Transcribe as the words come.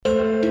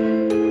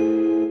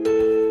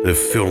The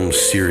film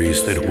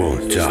series that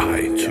won't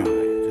die.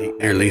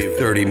 Nearly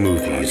 30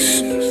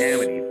 movies,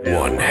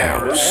 one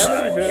house,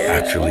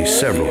 actually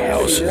several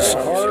houses,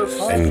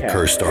 and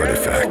cursed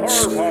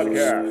artifacts.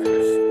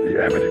 The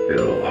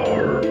Amityville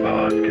Horror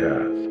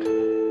Podcast.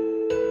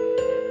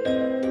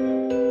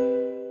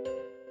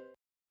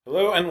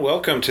 Hello and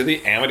welcome to the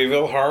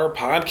Amityville Horror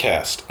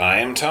Podcast. I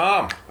am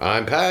Tom.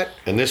 I'm Pat,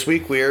 and this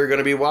week we are going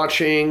to be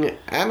watching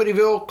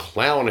Amityville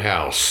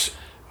Clownhouse.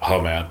 Oh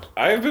man,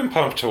 I have been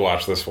pumped to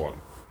watch this one.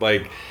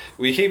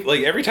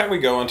 Every time we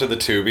go onto the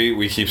Tubi,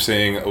 we keep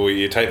seeing,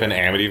 you type in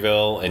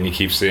Amityville and you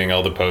keep seeing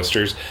all the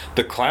posters.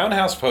 The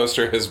Clownhouse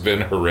poster has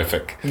been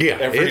horrific. Yeah,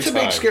 it's a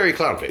big scary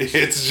clown face.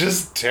 It's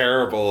just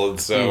terrible, and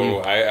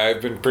so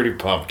I've been pretty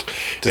pumped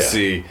to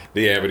see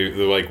the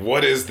Amityville.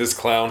 What is this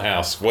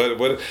Clownhouse?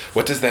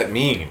 What does that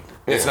mean?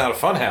 Yeah. It's not a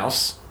fun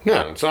house.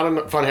 No, it's not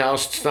a fun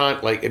house. It's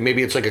not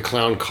maybe it's like a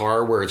clown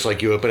car where it's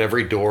like you open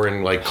every door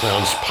and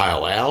clowns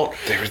pile out.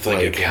 There's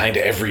behind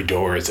every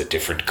door is a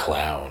different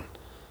clown.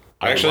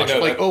 Actually,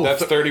 no,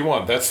 that's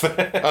 31. That's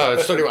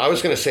it's 31. I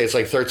was going to say it's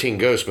like 13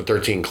 ghosts, but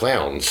 13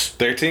 clowns.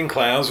 13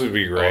 clowns would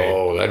be great.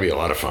 Oh, that'd be a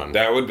lot of fun.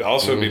 That would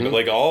also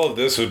be, all of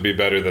this would be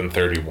better than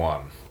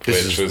 31.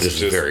 This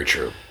is very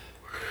true.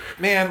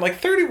 Man,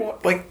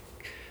 31,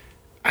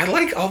 I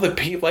like all the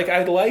people,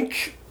 I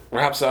like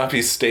Rob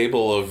Zombie's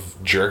stable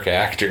of jerk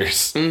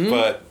actors,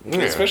 but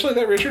especially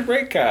that Richard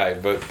Brake guy,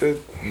 but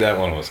that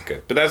one was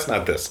good. But that's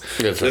not this.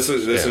 This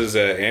is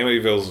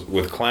Amityville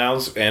with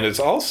clowns, and it's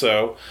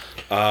also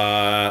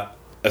a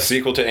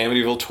sequel to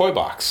Amityville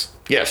Toybox.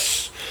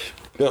 Yes.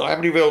 No,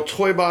 Amityville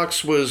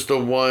Toybox was the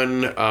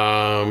one,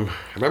 I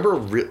remember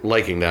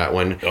liking that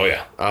one. Oh,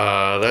 yeah.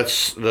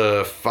 That's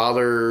the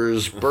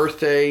father's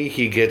birthday.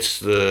 He gets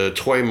the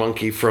toy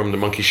monkey from the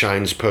Monkey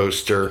Shines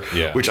poster,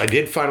 which I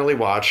did finally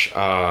watch.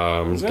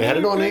 They had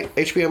it on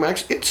HBO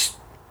Max. It's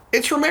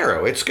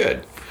Romero. It's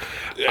good.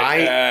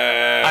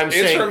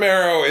 It's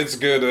Romero. It's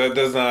good. That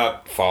does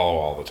not follow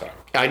all the time.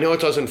 I know it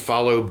doesn't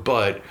follow,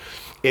 but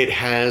it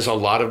has a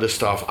lot of the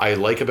stuff I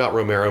like about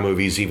Romero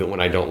movies, even when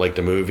I don't like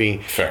the movie.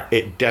 Fair.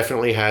 It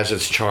definitely has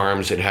its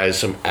charms. It has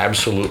some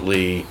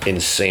absolutely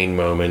insane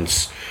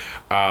moments.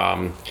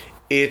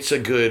 It's a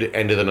good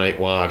end of the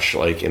night watch,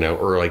 or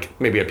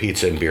maybe a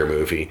pizza and beer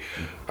movie.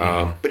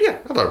 But yeah,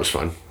 I thought it was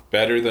fun.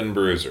 Better than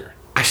Bruiser.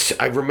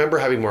 I remember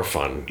having more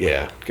fun.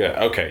 Yeah.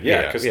 Okay.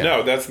 Yeah. Because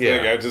that's the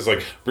thing. I was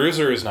just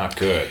Bruiser is not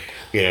good.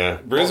 Yeah.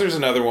 Bruiser's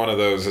another one of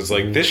those. It's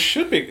this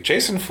should be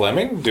Jason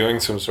Fleming doing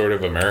some sort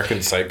of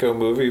American Psycho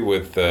movie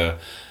with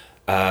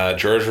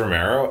George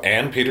Romero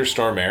and Peter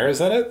Stormare. Is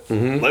that it?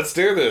 Mm-hmm. Let's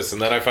do this.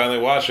 And then I finally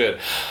watch it.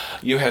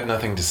 You had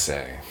nothing to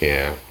say.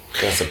 Yeah.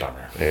 That's a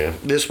bummer. Yeah.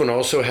 This one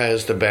also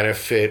has the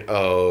benefit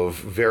of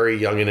very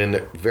young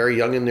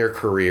in their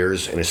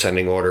careers in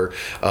ascending order.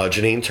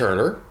 Janine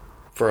Turner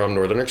from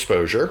Northern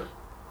Exposure.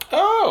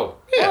 Oh,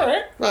 yeah. All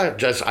right.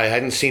 I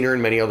hadn't seen her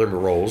in many other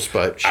roles,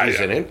 but she's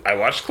in it. I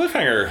watched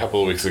Cliffhanger a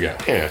couple of weeks ago.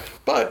 Yeah.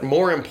 But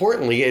more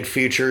importantly, it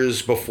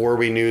features, before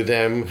we knew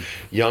them,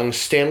 young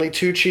Stanley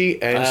Tucci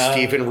and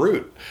Stephen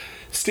Root.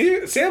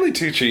 Stanley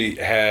Tucci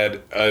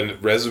had a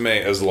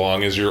resume as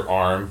long as your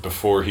arm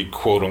before he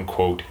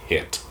quote-unquote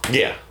hit.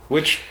 Yeah.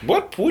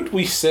 What would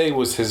we say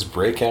was his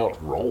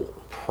breakout role?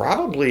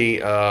 Probably,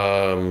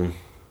 There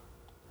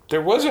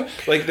was a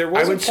point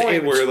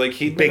where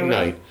he'd Big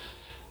Night.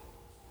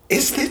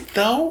 Is it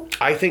though?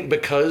 I think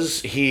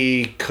because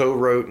he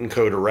co-wrote and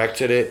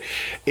co-directed it,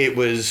 it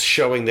was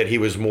showing that he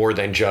was more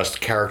than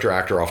just character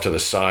actor off to the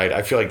side.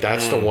 I feel like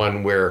that's the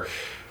one where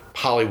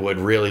Hollywood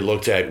really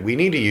looked at, we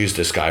need to use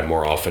this guy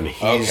more often.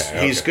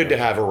 He's good to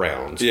have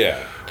around.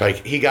 Yeah.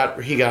 He got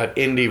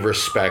indie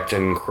respect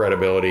and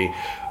credibility.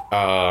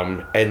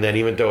 And then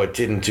even though it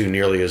didn't do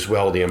nearly as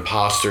well, The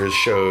Imposters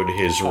showed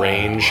his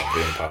range.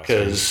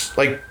 Because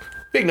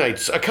Big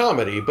Night's a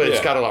comedy, but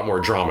it's got a lot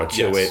more drama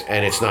to it,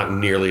 and it's not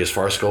nearly as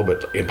farcical,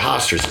 but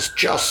Imposters is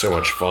just so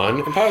much fun.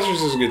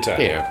 Imposters is a good time.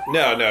 Yeah.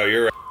 No,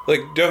 you're right.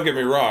 Don't get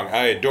me wrong,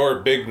 I adore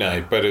Big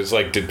Night, but it's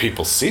did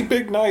people see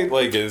Big Night?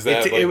 Is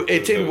that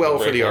it did well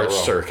for the arts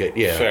circuit,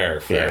 yeah.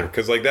 Fair.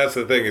 Because that's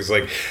the thing, is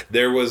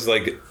there was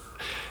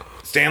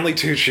Stanley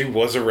Tucci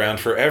was around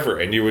forever,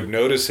 and you would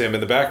notice him in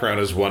the background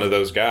as one of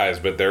those guys,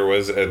 but there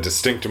was a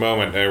distinct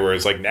moment where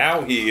it's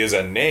now he is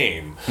a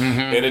name,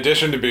 in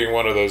addition to being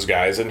one of those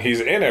guys, and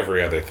he's in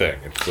every other thing.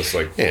 It's just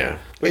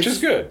which is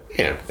good.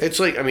 Yeah. It's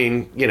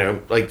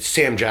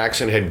Sam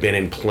Jackson had been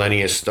in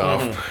plenty of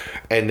stuff,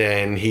 and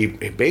then he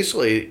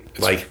basically,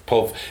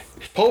 Pulp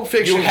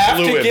Fiction. You have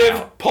to give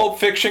out. Pulp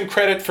Fiction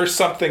credit for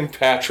something,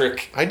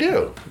 Patrick. I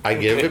do. I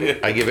give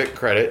it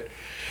credit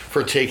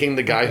for taking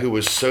the guy who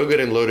was so good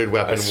in Loaded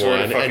Weapon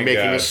 1 and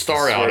making a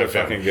star out of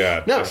him.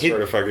 I swear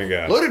to fucking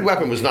God. Loaded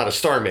Weapon was not a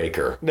star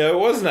maker. No, it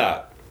was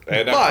not.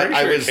 And I'm pretty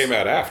sure it came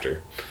out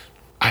after.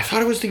 I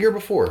thought it was the year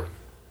before.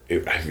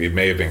 It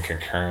may have been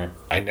concurrent.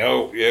 I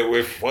know it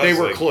was. They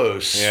were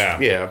close.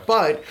 Yeah.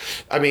 But,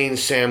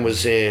 Sam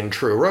was in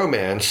True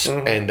Romance,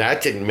 and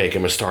that didn't make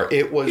him a star.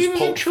 It was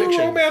Pulp Fiction. True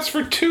Romance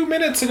for 2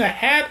 minutes in a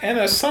hat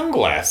and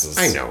sunglasses.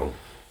 I know.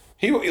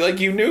 He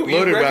you knew Loaded you Weapon,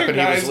 he was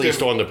recognized at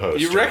least him, on the poster.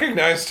 You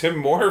recognized him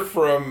more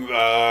from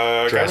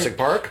Jurassic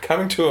Park?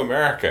 Coming to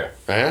America.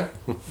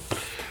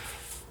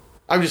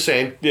 I'm just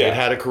saying, it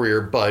had a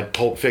career, but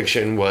Pulp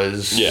Fiction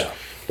was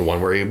the one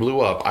where he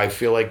blew up. I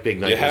feel like Big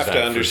Night You was have that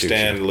to for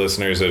understand, Sushi.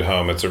 listeners at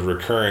home, it's a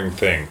recurring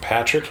thing.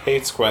 Patrick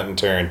hates Quentin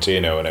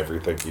Tarantino and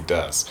everything he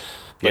does.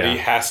 But he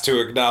has to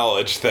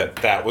acknowledge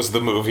that was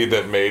the movie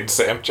that made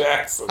Sam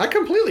Jackson. I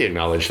completely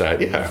acknowledge that,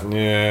 yeah.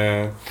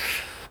 Yeah.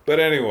 But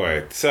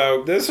anyway,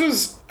 so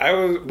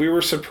we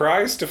were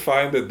surprised to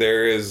find that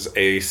there is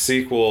a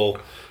sequel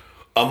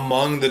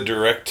among the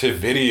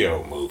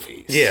direct-to-video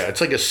movies. Yeah,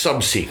 it's like a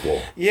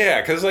sub-sequel.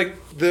 Yeah, because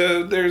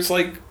there's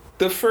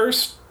the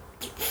first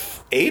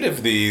 8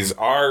 of these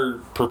are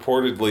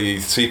purportedly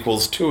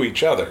sequels to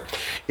each other.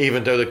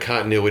 Even though the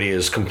continuity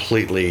is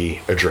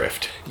completely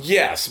adrift.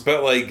 Yes,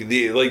 but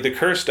the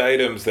cursed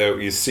items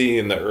that you see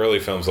in the early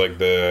films, like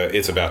the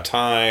It's About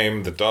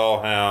Time, the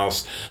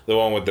Dollhouse, the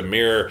one with the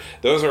mirror,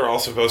 those are all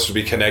supposed to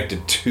be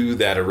connected to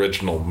that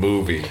original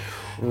movie.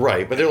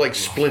 Right, but they're like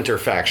splinter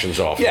factions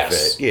off of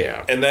it.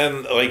 Yeah. And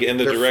then in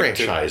the they're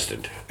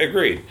franchised.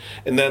 Agreed.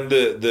 And then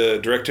the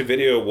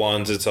direct-to-video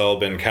ones, it's all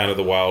been kind of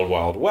the Wild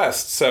Wild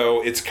West.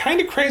 So it's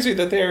kind of crazy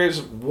that there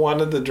is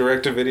one of the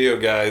direct-to-video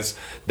guys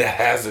that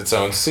has its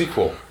own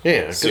sequel.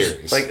 Yeah,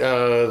 series.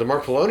 The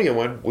Mark Polonium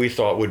one we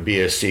thought would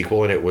be a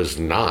sequel, and it was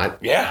not.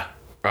 Yeah.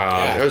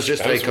 It was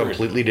just a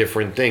completely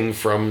different thing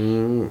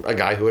from a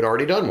guy who had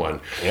already done one.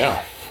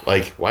 Yeah.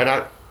 Why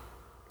not?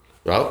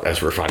 Well,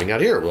 as we're finding out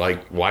here,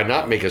 why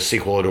not make a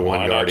sequel to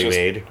one you already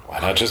made? Why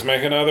not just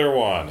make another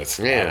one? It's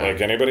not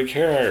like anybody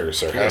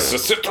cares or has to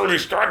sit through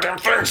these goddamn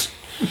things.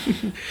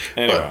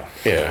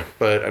 Anyway.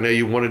 But I know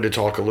you wanted to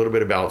talk a little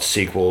bit about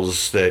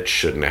sequels that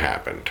shouldn't have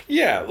happened.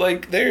 Yeah,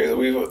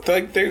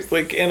 there's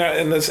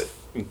in this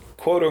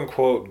quote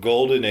unquote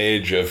golden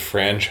age of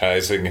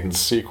franchising and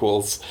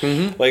sequels.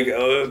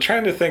 Mm-hmm.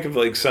 Trying to think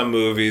of some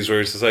movies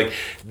where it's just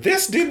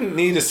this didn't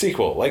need a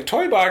sequel.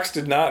 Toybox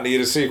did not need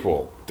a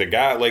sequel. The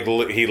guy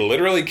he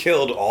literally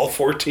killed all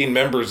 14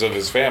 members of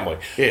his family.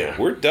 Yeah,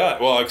 we're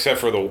done. Well, except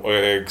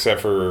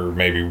for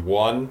maybe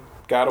one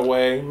got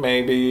away.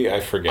 Maybe I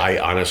forget. I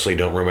honestly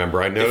don't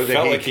remember. I know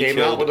that he came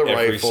out with a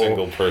every rifle.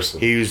 Single person.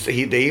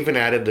 They even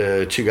added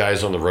the 2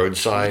 guys on the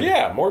roadside.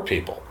 Yeah, more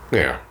people.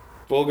 Yeah,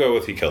 we'll go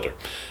with he killed her.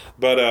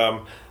 But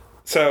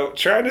so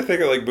trying to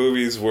think of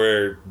movies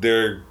where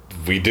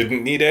we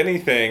didn't need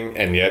anything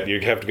and yet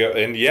you have to go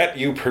and yet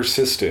you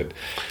persisted.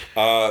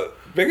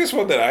 Biggest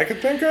one that I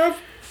could think of,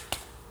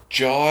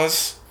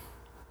 Jaws.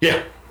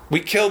 Yeah,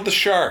 we killed the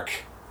shark.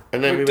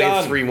 And then we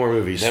made 3 more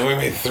movies. Then we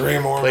made 3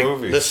 more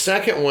movies. The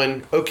second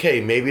one, okay,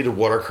 maybe the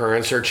water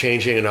currents are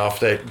changing enough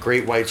that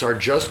great whites are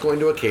just going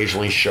to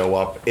occasionally show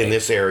up in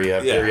this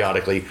area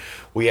periodically.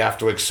 We have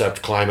to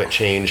accept climate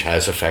change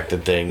has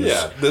affected things.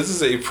 Yeah, this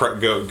is a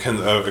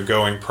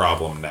going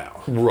problem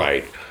now.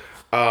 Right.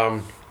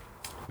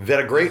 That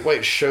a great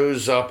white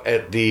shows up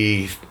at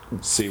the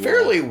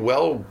fairly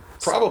well,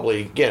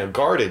 probably,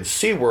 guarded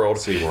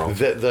SeaWorld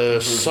that the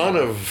son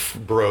of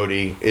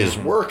Brody is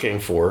working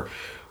for.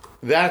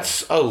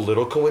 That's a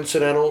little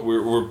coincidental.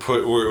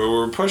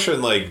 We're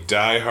pushing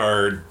Die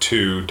Hard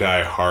to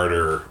Die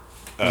Harder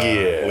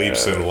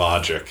leaps in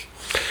logic,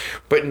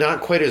 but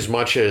not quite as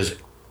much as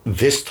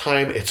this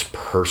time. It's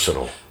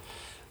personal.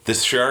 The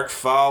shark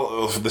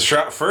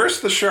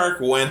First, the shark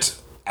went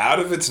out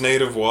of its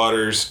native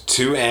waters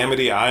to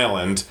Amity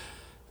Island,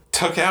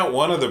 took out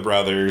one of the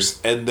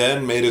brothers, and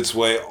then made its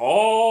way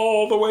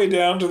all the way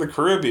down to the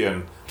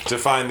Caribbean to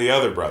find the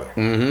other brother.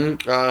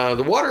 Mm-hmm.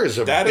 The water is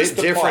a bit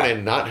different plot.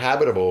 And not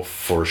habitable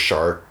for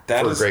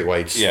great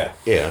whites. Yeah.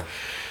 Yeah.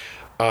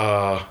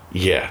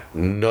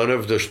 None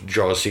of the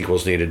Jaws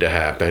sequels needed to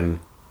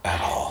happen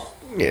at all.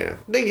 Yeah,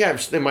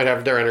 they might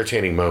have their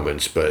entertaining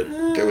moments, but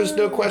there was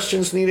no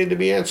questions needed to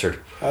be answered.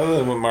 Other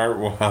than when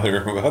Mario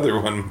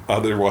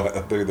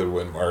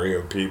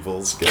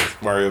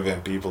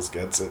Van Peebles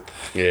gets it.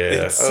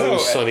 Yeah.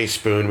 Sonny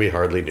Spoon, we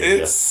hardly knew.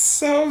 It's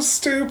so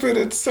stupid.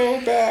 It's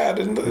so bad,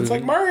 and it's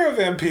Mario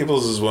Van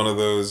Peebles is one of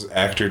those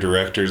actor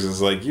directors.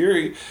 It's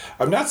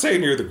I'm not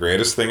saying you're the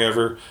greatest thing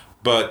ever.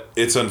 But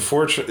it's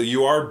unfortunate.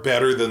 You are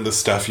better than the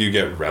stuff you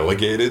get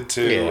relegated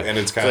to, and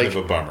it's kind of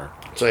a bummer.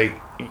 It's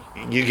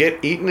you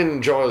get eaten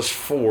in Jaws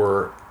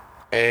 4,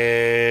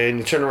 and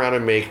you turn around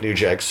and make New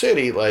Jack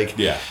City.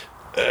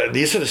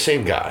 These are the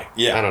same guy.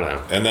 Yeah. I don't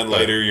know. And then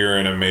later you're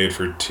in a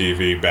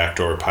made-for-TV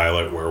backdoor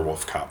pilot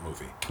werewolf cop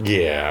movie.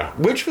 Yeah.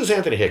 Which was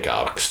Anthony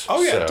Hickox.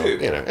 Oh, yeah, so,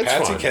 dude. It's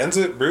Patsy fun.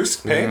 Kensit, Bruce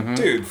Payne. Mm-hmm.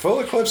 Dude, Full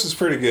Eclipse is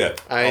pretty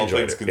good. I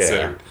enjoyed things it.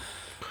 considered. Yeah.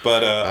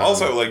 But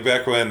also,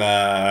 back when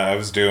I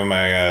was doing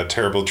my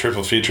terrible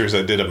triple features,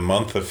 I did a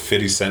month of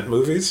 50 Cent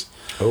movies.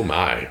 Oh,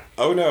 my.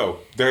 Oh, no.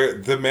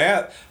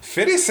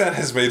 50 Cent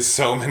has made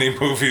so many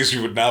movies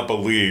you would not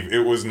believe.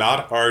 It was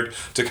not hard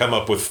to come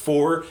up with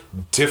 4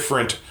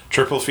 different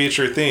triple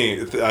feature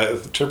ideas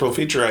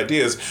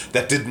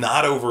that did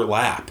not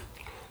overlap.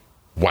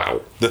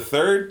 Wow.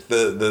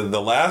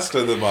 The last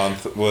of the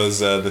month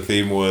was, the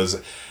theme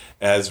was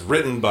as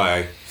written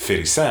by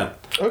 50 Cent.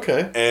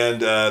 Okay.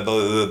 And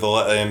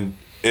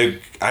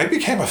I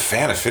became a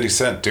fan of 50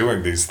 Cent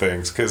doing these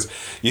things because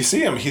you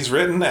see him. He had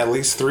written at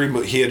least 3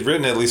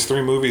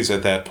 movies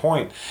at that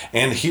point,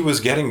 and he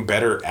was getting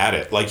better at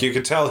it. Like you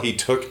could tell, he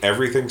took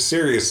everything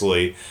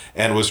seriously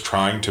and was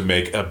trying to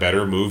make a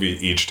better movie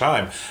each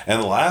time.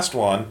 And the last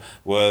one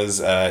was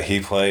he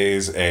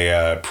plays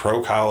a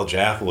pro college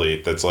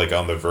athlete that's like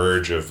on the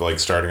verge of like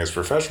starting his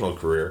professional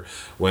career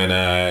when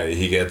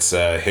he gets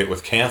hit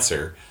with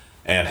cancer,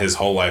 and his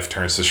whole life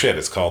turns to shit.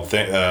 It's called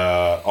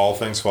All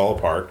Things Fall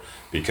Apart.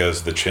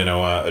 Because the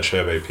Chinua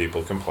Achebe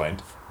people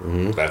complained.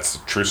 Mm-hmm. That's a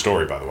true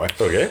story, by the way.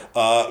 Okay.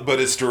 But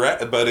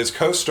it's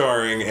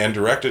co-starring and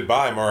directed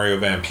by Mario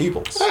Van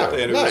Peebles. Oh, and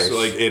it nice. was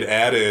like it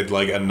added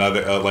like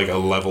another like a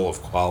level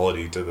of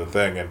quality to the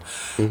thing,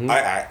 and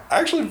I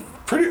actually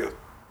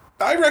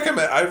I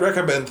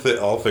recommend that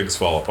All Things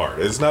Fall Apart.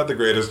 It's not the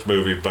greatest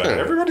movie, but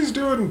everybody's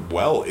doing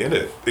well in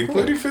it,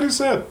 including 50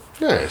 Cent.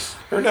 Nice.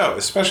 Or no,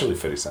 especially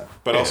 50 Cent,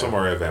 but also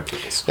Mario Van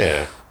Peebles.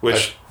 Yeah.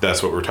 Which,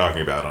 that's what we're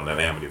talking about on an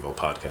Amityville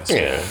podcast.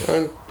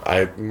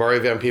 Yeah. Mario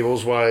Van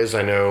Peebles wise,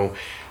 I know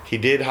he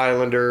did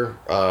Highlander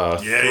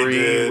 3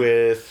 did.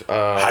 with...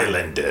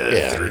 Highlander.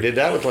 Yeah, 3. he did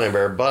that with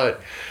Lambert, but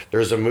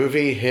there's a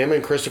movie him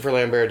and Christopher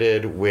Lambert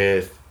did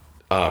with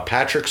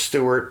Patrick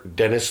Stewart,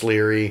 Dennis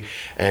Leary,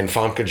 and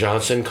Famke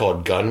Johnson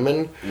called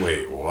Gunman.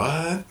 Wait,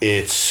 what?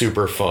 It's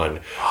super fun.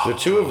 The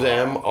two of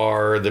them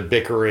are the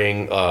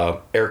bickering,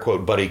 air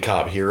quote, buddy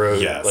cop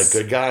heroes, like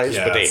good guys,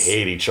 but they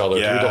hate each other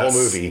through the whole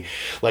movie.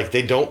 Like,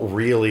 they don't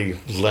really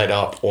let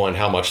up on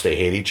how much they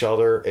hate each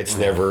other. It's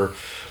never,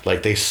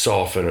 like, they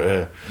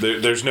soften.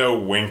 There's no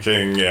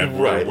winking and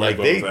we like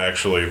both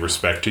actually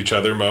respect each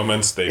other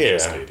moments. They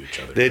just hate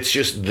each other. It's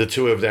just, the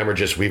two of them are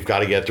just, we've got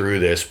to get through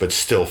this, but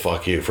still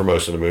fuck you for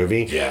most of the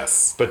movie.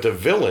 Yes. But the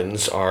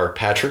villains are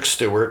Patrick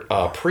Stewart,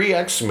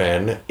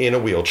 pre-X-Men in a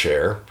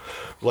wheelchair.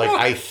 Like,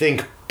 I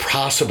think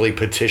possibly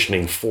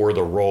petitioning for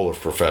the role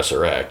of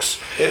Professor X.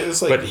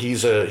 It's like, but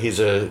he's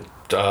a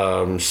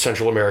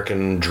Central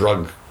American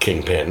drug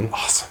kingpin.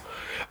 Awesome.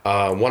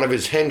 One of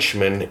his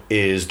henchmen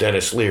is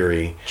Dennis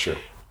Leary. Sure.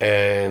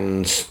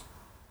 And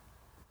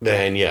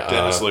then,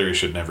 Dennis Leary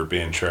should never be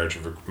in charge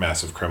of a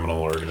massive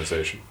criminal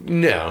organization.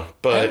 No,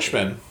 but...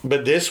 Henchman.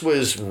 But this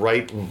was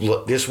when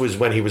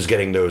he was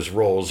getting those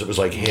roles. It was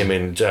like him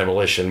in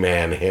Demolition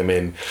Man, him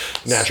in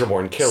Natural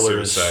Born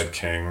Killers. Suicide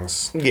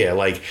Kings. Yeah,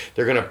 like,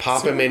 they're going to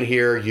pop him in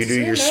here, you do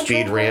your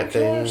speed rant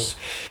things.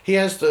 He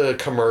has the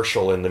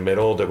commercial in the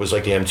middle that was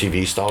like the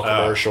MTV style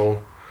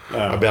commercial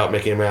about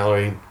Mickey and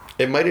Mallory.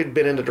 It might have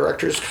been in the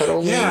director's cut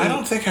only. Yeah, I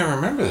don't think I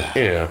remember that.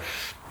 Yeah,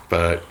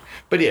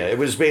 but yeah, it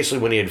was basically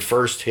when he had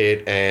first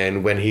hit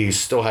and when he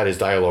still had his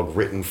dialogue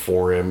written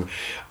for him,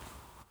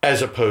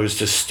 as opposed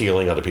to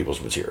stealing other people's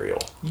material.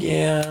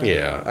 Yeah.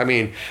 Yeah, I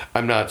mean,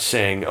 I'm not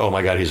saying, oh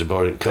my God, he's a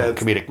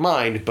comedic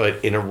mind,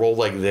 but in a role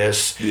like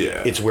this,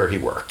 it's where he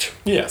worked.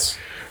 Yes.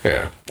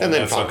 Yeah, and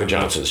then Famke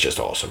Johnson's just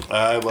awesome.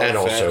 I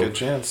love Famke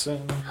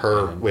Janssen.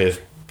 Her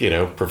with,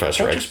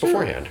 Professor X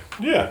beforehand.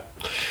 Yeah.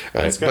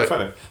 It's kind of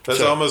funny. That's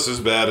almost as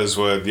bad as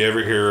what, you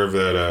ever hear of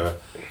that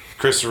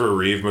Christopher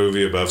Reeve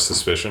movie, Above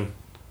Suspicion?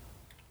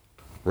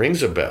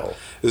 Rings a bell.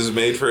 This is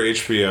made for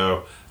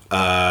HBO.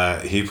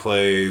 He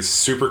plays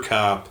super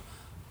cop,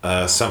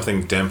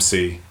 something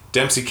Dempsey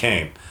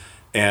Kane.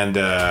 And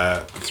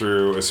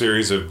through a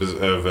series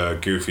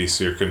of goofy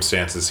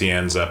circumstances, he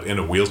ends up in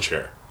a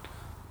wheelchair.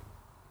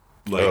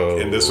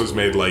 And this was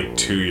made like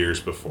 2 years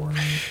before.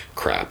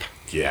 Crap.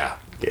 Yeah.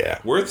 Yeah.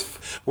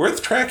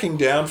 Worth tracking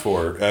down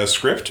for.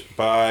 Script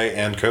by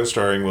and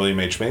co-starring William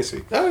H.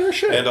 Macy. Oh, no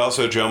shit. And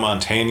also Joe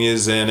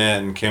Mantegna's in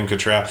it and Kim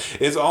Cattrall.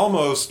 It's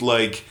almost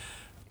like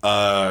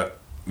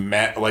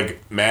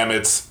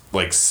Mamet's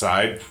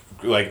side,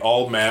 like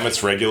all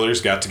Mamet's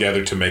regulars got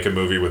together to make a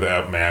movie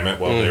without Mamet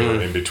while they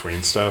were in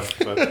between stuff.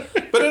 But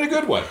in a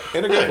good way.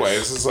 In a good way.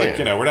 It's just like,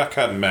 we're not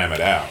cutting Mamet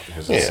out.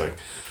 It's just like,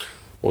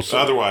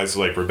 otherwise,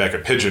 like Rebecca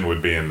Pidgeon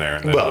would be in there,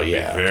 and that would be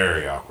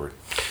very awkward.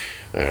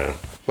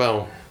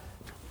 Well,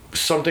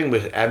 something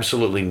with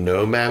absolutely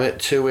no Mamet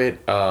to it,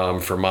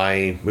 for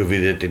my movie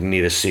that didn't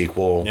need a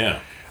sequel.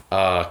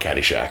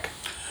 Caddyshack.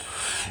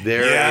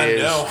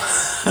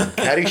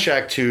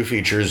 Caddyshack 2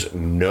 features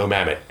no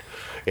Mamet.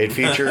 It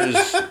features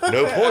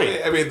no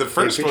point. I mean, the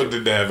first one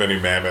didn't have any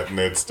Mamet in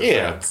its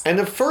defense. Yeah, and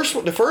the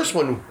first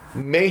one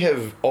may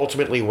have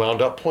ultimately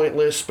wound up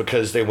pointless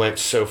because they went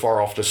so far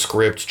off the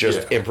script,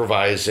 just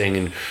improvising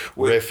and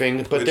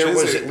riffing. But there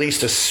was at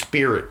least a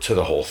spirit to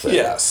the whole thing.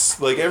 Yes,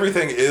 like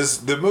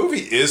the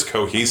movie is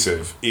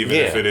cohesive, even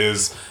if it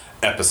is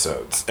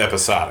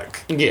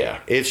episodic. Yeah,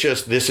 it's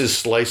just, this is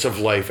slice of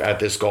life at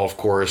this golf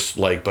course,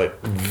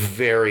 but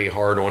very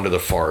hard onto the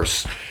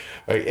farce.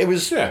 It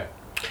was...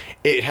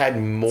 It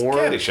had more...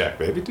 It's Caddyshack,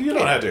 baby. You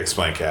don't have to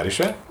explain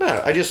Caddyshack.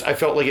 No, I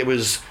felt like it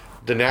was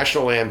the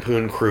National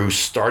Lampoon crew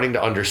starting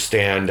to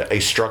understand a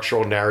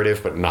structural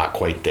narrative, but not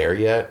quite there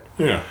yet.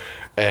 Yeah.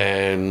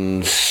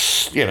 And,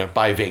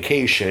 by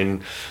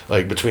Vacation,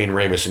 between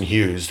Ramis and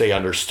Hughes, they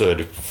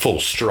understood full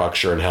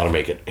structure and how to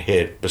make it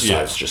hit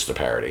besides just the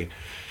parody.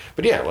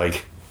 But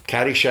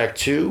Caddyshack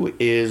 2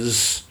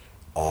 is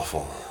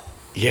awful.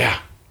 Yeah.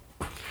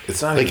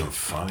 It's not even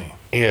funny.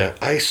 Yeah,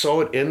 I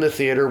saw it in the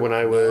theater when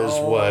I was,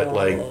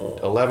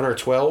 11 or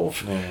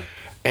 12? Yeah.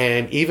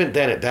 And even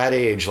then, at that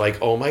age,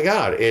 oh my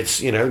God, it's,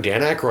 Dan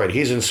Aykroyd.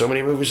 He's in so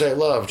many movies I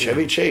love.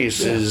 Chevy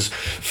Chase is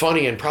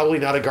funny and probably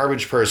not a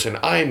garbage person.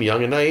 I'm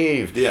young and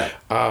naive. Yeah.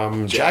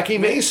 Jackie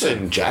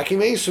Mason. Jackie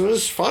Mason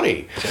was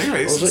funny. Jackie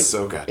Mason's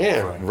so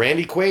goddamn funny.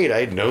 Randy Quaid I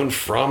had known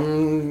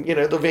from,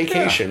 The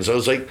Vacations. I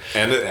was like...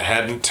 And it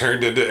hadn't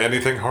turned into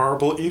anything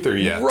horrible either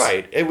yet.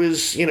 Right. It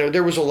was,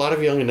 there was a lot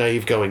of young and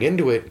naive going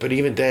into it. But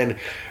even then,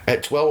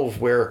 at 12,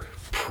 where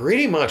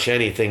pretty much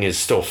anything is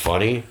still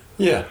funny...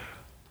 Yeah.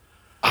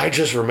 I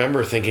just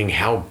remember thinking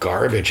how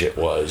garbage it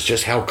was,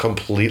 just how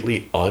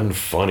completely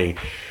unfunny.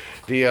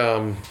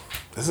 Isn't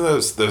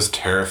those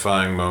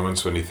terrifying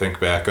moments when you think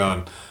back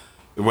on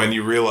when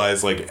you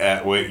realize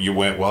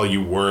while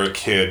you were a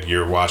kid,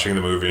 you're watching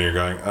the movie and you're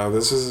going, oh,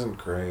 this isn't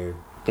great.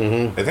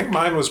 Mm-hmm. I think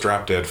mine was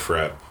Drop Dead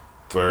Fred,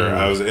 where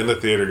I was in the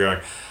theater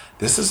going,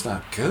 this is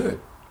not good.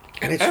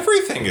 And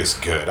everything is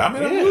good. I'm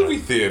in a movie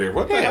theater.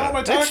 What the hell am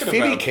I talking about?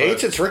 It's Phoebe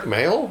Cates. It's Rick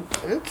Mayall.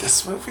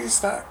 This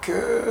movie's not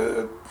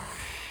good.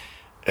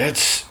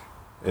 It's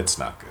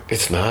not good.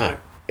 It's not.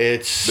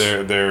 It's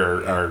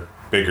there are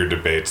bigger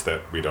debates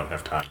that we don't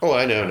have time. Oh,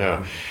 I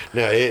know.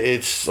 No,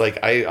 it's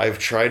I've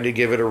tried to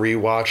give it a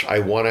rewatch. I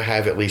want to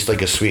have at least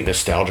a sweet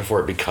nostalgia for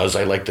it because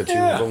I like the two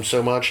of them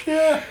so much.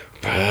 Yeah,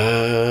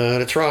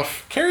 but it's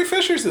rough. Carrie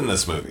Fisher's in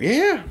this movie.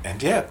 Yeah,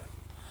 and yet,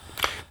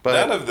 but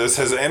none of this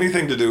has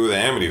anything to do with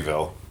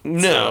Amityville.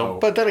 No,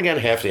 but then again,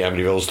 half the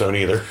Amityvilles don't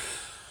either.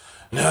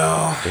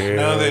 No,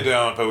 they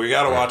don't. But we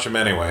got to watch them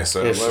anyway.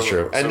 So this is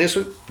true. And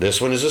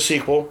this one is a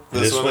sequel.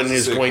 This one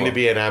is going to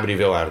be an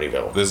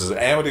Amityville. This is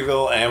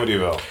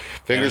Amityville.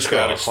 Fingers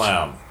crossed. Got a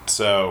clown.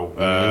 So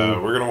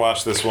we're gonna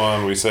watch this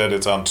one. We said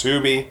it's on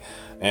Tubi,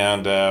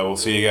 and we'll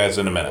see you guys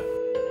in a minute.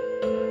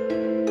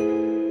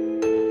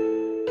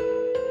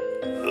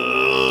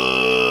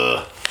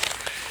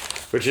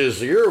 Which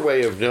is your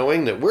way of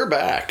knowing that we're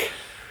back.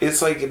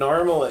 It's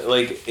normal,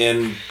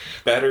 in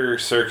better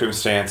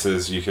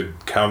circumstances, you could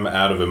come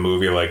out of a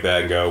movie like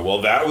that and go,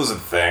 well, that was a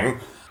thing,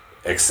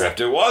 except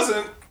it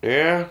wasn't.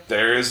 Yeah.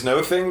 There is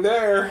no thing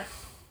there.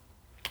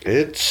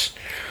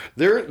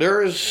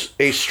 There is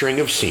a string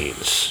of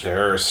scenes.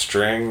 There are a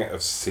string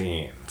of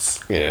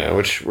scenes. Yeah,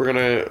 which we're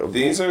gonna...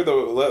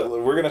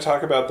 We're gonna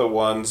talk about the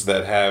ones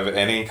that have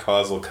any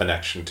causal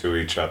connection to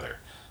each other.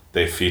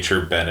 They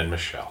feature Ben and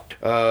Michelle.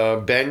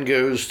 Ben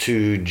goes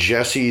to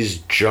Jesse's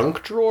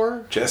junk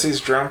drawer.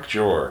 Jesse's junk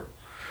drawer.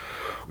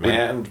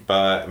 Manned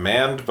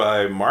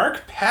by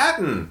Mark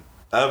Patton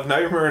of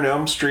Nightmare on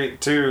Elm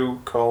Street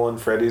 2,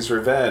 Freddy's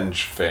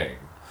Revenge fame.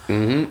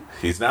 Mm-hmm.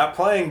 He's not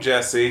playing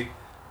Jesse,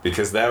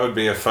 because that would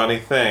be a funny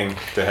thing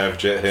to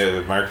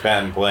have Mark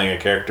Patton playing a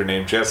character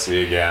named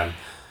Jesse again.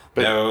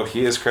 But no,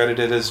 he is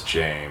credited as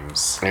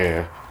James.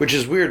 Yeah, which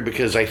is weird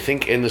because I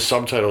think in the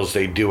subtitles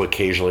they do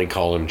occasionally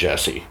call him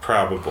Jesse.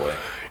 Probably.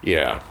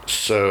 Yeah,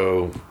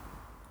 so...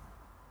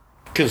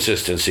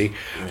 consistency.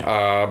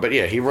 Yeah. But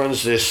yeah, he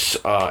runs this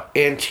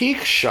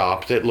antique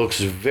shop that looks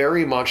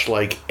very much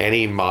like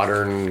any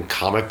modern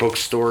comic book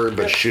store,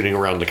 but shooting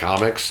around the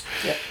comics.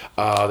 Yep.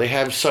 They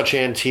have such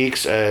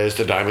antiques as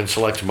the Diamond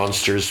Select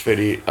Monsters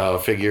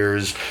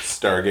figures,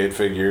 Stargate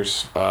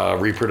figures,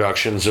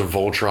 reproductions of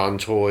Voltron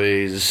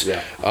toys.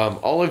 Yeah.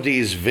 All of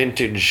these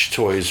vintage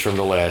toys from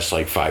the last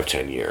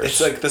 5-10 years. It's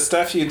like the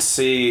stuff you'd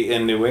see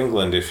in New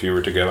England if you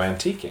were to go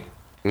antiquing.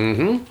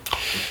 Mm-hmm.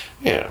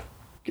 Yeah.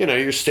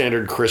 Your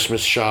standard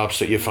Christmas shops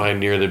that you find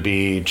near the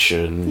beach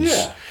and,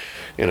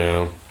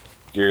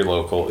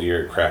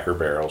 your Cracker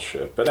Barrel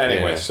shit. But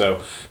anyway,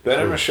 so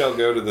Ben and Michelle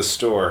go to the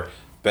store.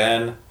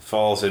 Ben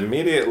falls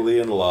immediately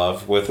in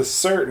love with a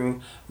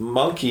certain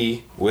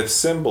monkey with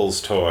symbols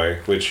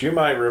toy, which you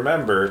might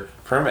remember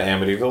from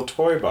Amityville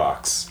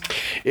Toybox.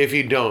 If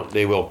you don't,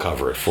 they will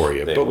cover it for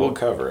you. We'll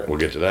cover it. We'll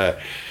get to that.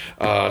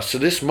 So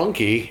this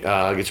monkey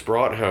gets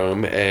brought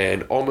home,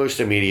 and almost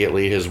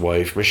immediately his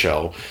wife,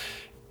 Michelle,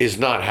 is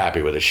not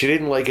happy with it. She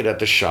didn't like it at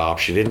the shop.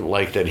 She didn't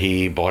like that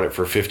he bought it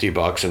for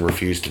 $50 and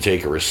refused to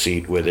take a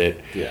receipt with it.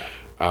 Yeah.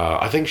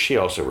 I think she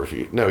also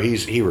refused. No,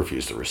 he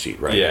refused the receipt,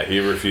 right? Yeah, he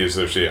refused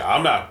the receipt.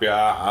 I'm not.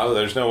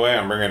 There's no way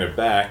I'm bringing it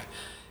back.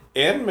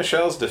 In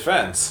Michelle's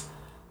defense,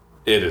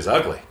 it is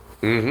ugly.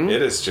 Mm-hmm.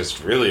 It is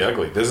just really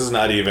ugly. This is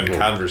not even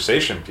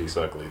conversation piece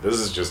ugly. This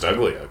is just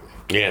ugly.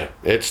 Yeah,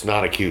 it's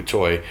not a cute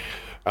toy.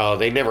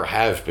 They never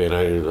have been.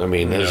 I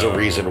mean, there's a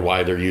reason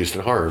why they're used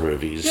in horror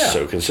movies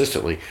so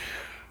consistently.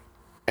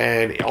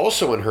 And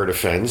also in her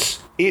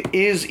defense, it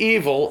is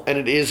evil and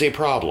it is a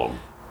problem.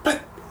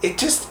 But it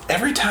just,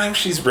 every time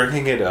she's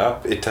bringing it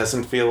up, it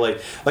doesn't feel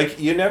like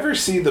you never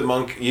see the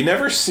monkey, you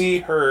never see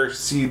her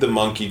see the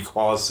monkey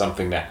cause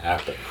something to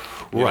happen.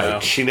 Right. Know?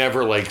 She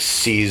never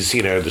sees,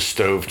 the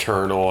stove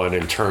turn on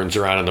and turns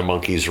around and the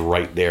monkey's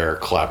right there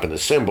clapping the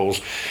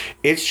cymbals.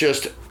 It's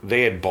just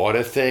they had bought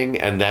a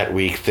thing and that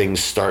week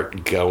things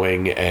start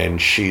going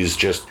and she's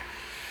just...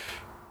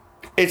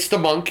 It's the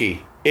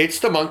monkey. It's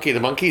the monkey. The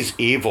monkey's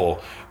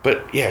evil.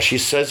 But yeah, she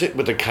says it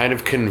with a kind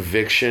of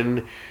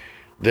conviction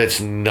that's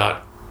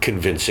not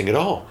convincing at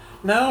all.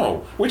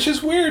 No, which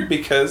is weird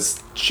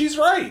because she's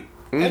right.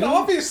 And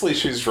obviously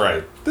she's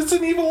right. This is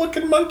an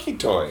evil-looking monkey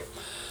toy.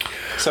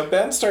 So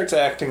Ben starts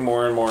acting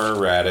more and more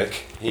erratic.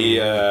 He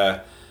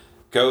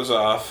goes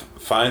off,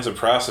 finds a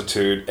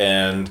prostitute,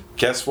 and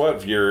guess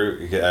what? You're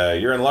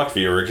in luck,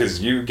 viewer,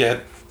 because you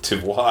get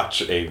to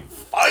watch a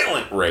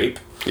violent rape.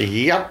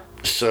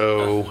 Yep.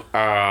 So,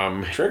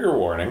 Trigger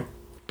warning.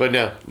 But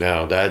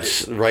no,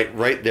 that's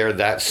right there,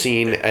 that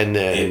scene, and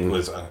then...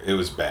 It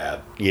was bad.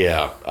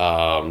 Yeah.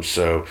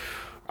 So...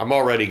 I'm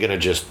already going to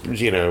just,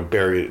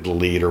 bury the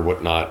lead or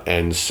whatnot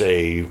and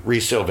say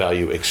resale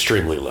value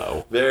extremely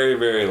low. Very,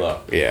 very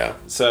low. Yeah.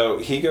 So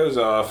he goes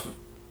off,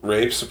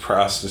 rapes a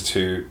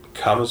prostitute,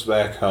 comes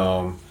back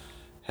home,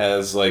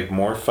 has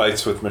more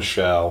fights with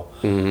Michelle.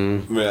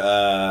 Mm-hmm.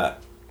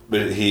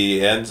 But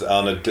he ends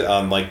on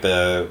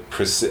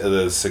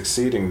the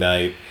succeeding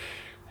night,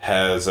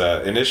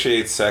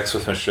 initiates sex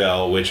with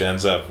Michelle, which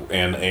ends up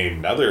in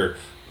another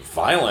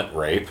violent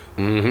rape.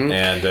 Mm-hmm.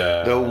 And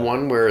the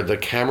one where the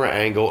camera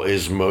angle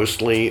is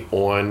mostly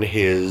on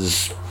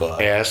his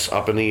ass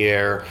up in the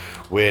air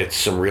with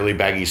some really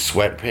baggy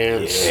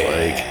sweatpants.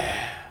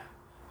 Yeah.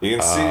 You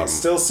can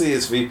still see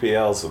his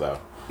VPLs though.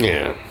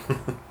 Yeah.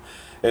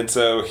 And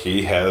so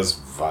he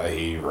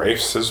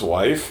rapes his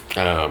wife.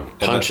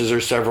 Punches her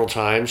several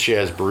times. She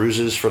has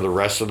bruises for the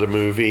rest of the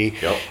movie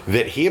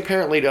that he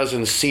apparently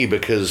doesn't see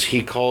because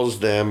he calls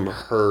them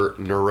her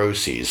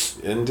neuroses.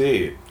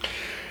 Indeed.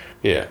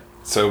 Yeah.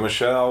 So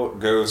Michelle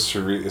goes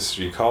to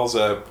she calls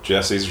up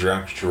Jesse's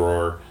junk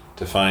drawer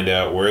to find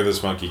out where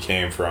this monkey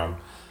came from.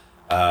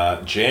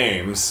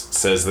 James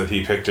says that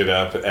he picked it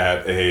up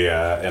at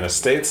an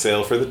estate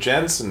sale for the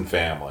Jensen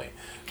family,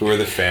 who are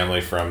the family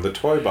from the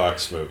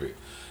Toybox movie.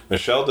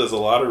 Michelle does a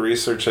lot of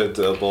research at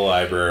the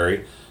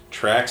library,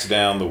 tracks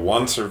down the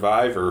one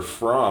survivor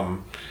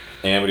from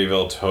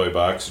Amityville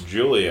Toybox,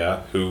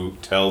 Julia, who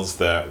tells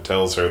her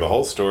the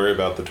whole story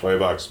about the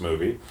Toybox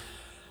movie.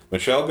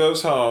 Michelle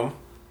goes home,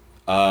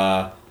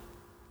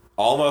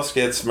 almost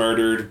gets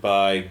murdered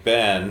by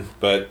Ben,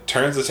 but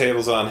turns the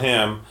tables on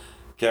him,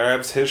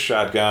 grabs his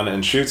shotgun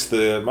and shoots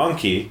the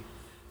monkey.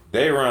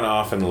 They run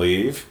off and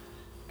leave,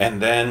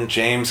 and then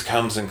James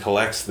comes and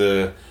collects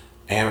the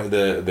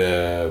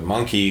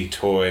monkey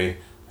toy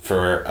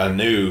for a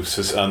new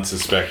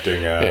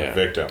unsuspecting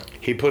victim.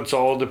 He puts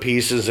all the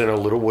pieces in a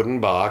little wooden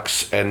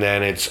box, and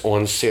then it's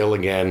on sale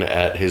again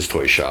at his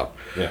toy shop.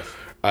 Yes.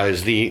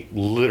 As the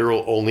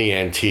literal only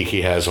antique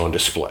he has on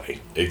display.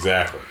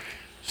 Exactly.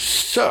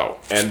 So.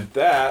 And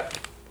that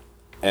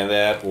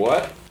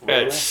what?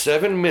 At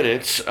 7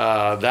 minutes,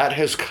 that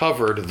has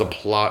covered the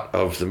plot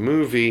of the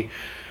movie.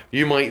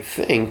 You might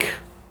think,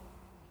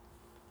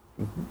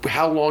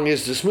 how long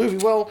is this movie?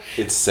 Well,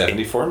 it's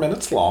 74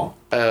 minutes long.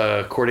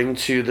 According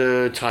to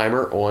the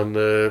timer on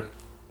the...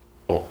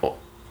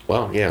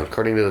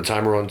 according to the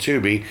timer on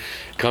Tubi,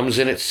 comes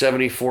in at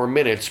 74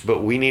 minutes,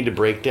 but we need to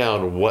break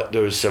down what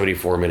those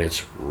 74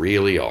 minutes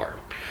really are.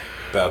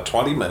 About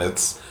 20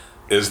 minutes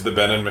is the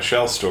Ben and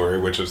Michelle story,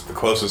 which is the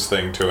closest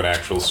thing to an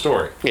actual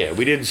story. Yeah,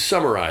 we did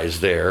summarize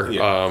there.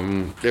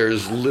 Yeah.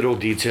 There's little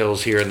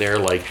details here and there,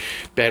 like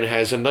Ben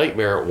has a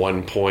nightmare at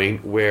one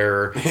point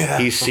where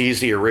he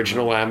sees the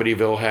original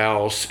Amityville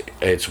house,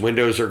 its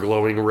windows are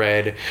glowing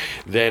red,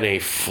 then a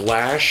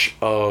flash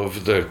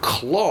of the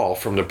claw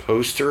from the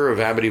poster of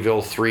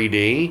Amityville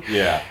 3D.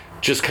 Yeah.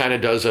 Just kind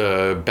of does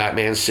a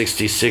Batman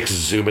 66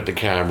 zoom at the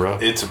camera.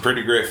 It's a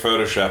pretty great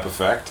Photoshop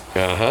effect.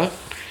 Uh-huh.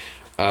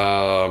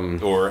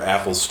 Or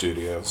Apple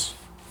Studios.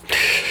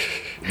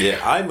 Yeah,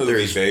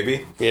 iMovie,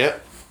 baby. Yeah.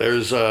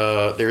 There's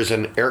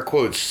an air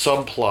quotes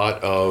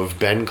subplot of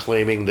Ben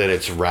claiming that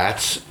it's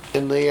rats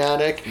in the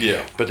attic.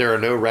 Yeah. But there are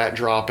no rat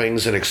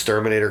droppings. An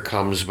exterminator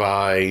comes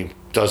by,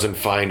 doesn't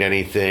find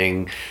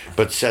anything,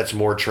 but sets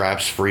more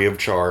traps free of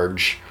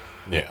charge.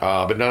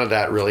 Yeah. But none of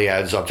that really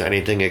adds up to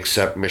anything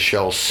except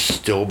Michelle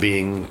still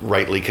being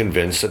rightly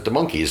convinced that the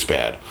monkey is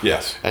bad.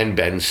 Yes. And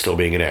Ben still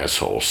being an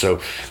asshole. So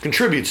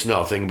contributes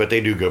nothing, but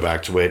they do go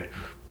back to it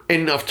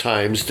enough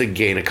times to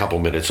gain a couple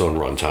minutes on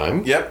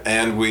runtime. Yep,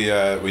 and we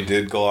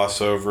did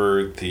gloss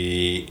over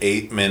the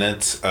 8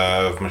 minutes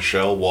of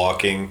Michelle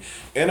walking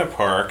in a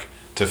park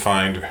to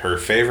find her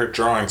favorite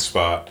drawing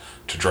spot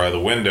to draw the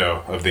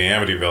window of the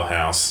Amityville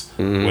house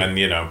when,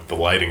 the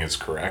lighting is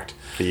correct.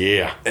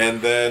 Yeah.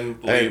 And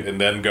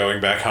then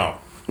going back home.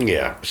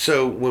 Yeah.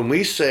 So when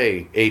we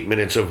say 8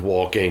 minutes of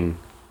walking...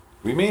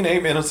 We mean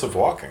 8 minutes of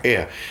walking.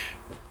 Yeah.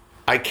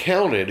 I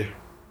counted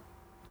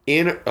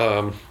in...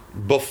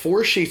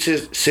 before she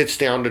sits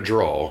down to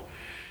draw,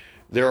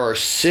 there are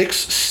 6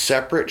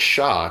 separate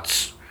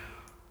shots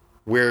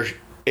where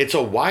it's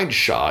a wide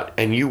shot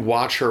and you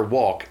watch her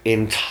walk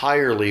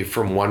entirely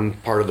from one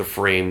part of the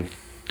frame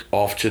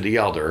off to the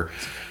other,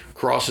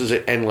 crosses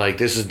it, and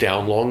this is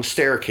down long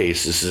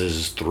staircases, this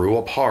is through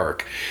a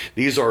park.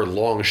 These are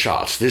long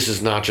shots. This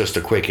is not just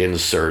a quick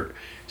insert.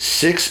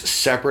 6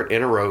 separate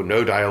in a row,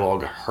 no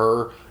dialogue,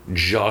 her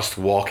just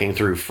walking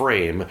through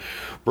frame,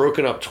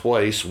 broken up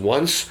twice.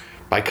 Once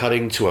by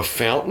cutting to a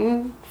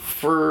fountain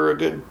for a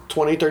good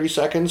 20, 30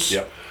 seconds.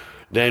 Yep.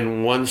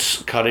 Then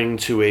once cutting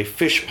to a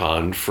fish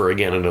pond for,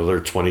 again, another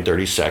 20,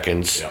 30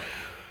 seconds. Yep.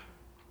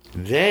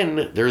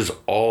 Then there's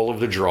all of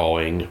the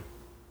drawing,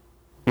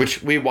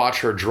 which we watch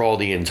her draw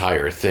the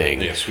entire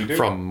thing. Yes, we do.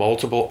 From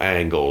multiple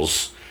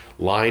angles,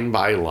 line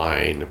by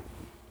line,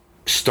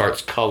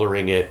 starts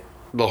coloring it,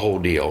 the whole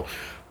deal.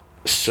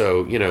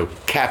 So,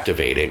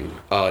 captivating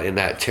in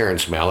that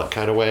Terrence Malick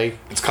kind of way.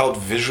 It's called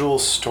visual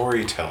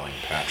storytelling,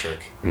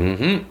 Patrick.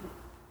 Mm-hmm.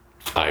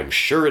 I'm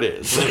sure it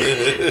is.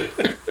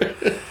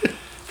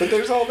 But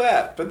there's all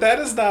that. But that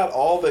is not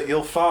all that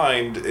you'll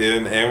find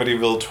in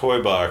Amityville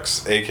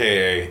Toybox,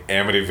 a.k.a.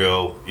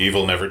 Amityville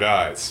Evil Never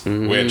Dies.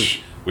 Mm-hmm.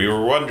 Which we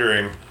were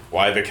wondering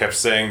why they kept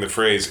saying the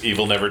phrase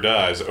Evil Never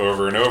Dies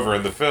over and over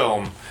in the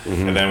film.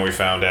 Mm-hmm. And then we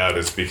found out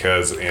it's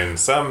because in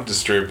some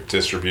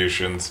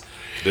distributions,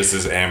 this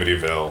is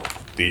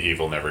Amityville, The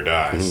Evil Never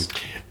Dies.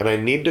 Mm-hmm. And I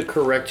need to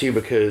correct you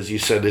because you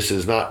said this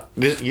is not...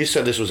 You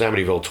said this was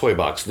Amityville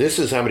Toybox. This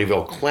is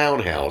Amityville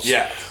Clownhouse.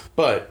 Yeah.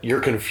 But your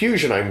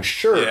confusion, I'm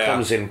sure,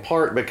 comes in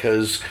part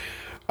because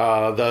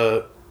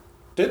the...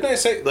 Didn't I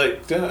say...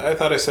 I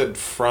thought I said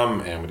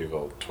from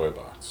Amityville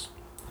Toybox.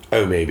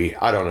 Oh, maybe.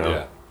 I don't know.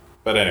 Yeah.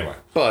 But anyway.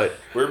 But...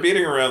 We're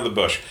beating around the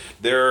bush.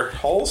 There are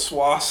whole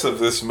swaths of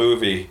this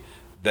movie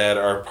that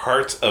are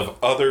parts of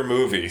other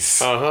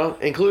movies. Uh-huh.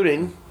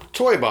 Including...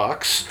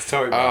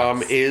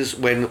 Toybox is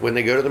when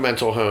they go to the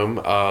mental home,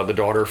 the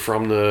daughter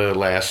from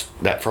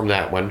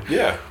that one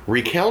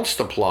recounts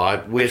the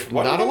plot with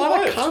not a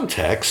lot of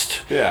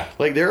context. Yeah.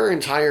 Like there are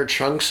entire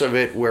chunks of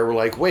it where we're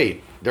like,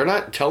 wait, they're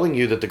not telling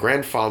you that the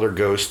grandfather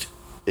ghost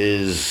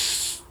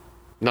is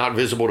not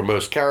visible to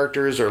most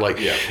characters, or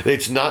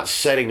it's not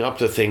setting up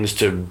the things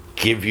to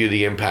give you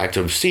the impact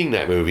of seeing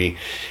that movie.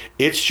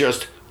 It's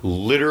just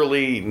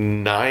literally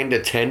 9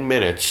 to 10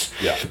 minutes.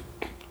 Yeah.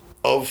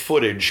 Of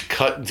footage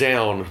cut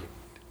down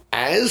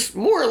as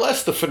more or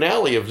less the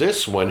finale of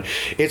this one.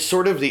 It's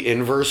sort of the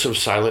inverse of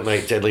Silent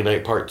Night, Deadly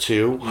Night Part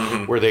 2,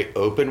 where they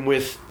open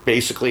with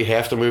basically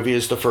half the movie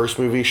is the first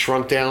movie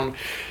shrunk down.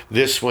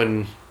 This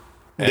one,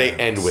 they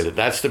end with it.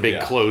 That's the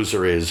big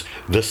closer, is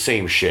the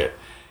same shit.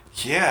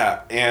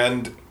 Yeah,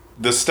 and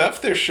the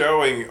stuff they're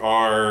showing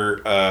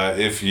are,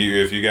 if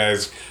you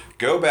guys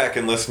go back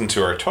and listen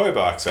to our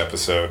Toybox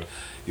episode,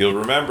 you'll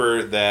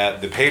remember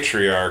that the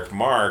patriarch,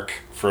 Mark,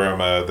 from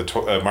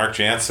Mark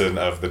Jansen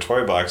of the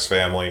Toybox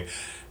family,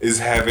 is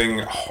having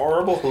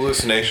horrible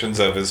hallucinations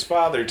of his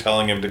father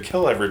telling him to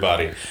kill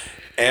everybody.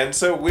 And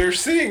so we're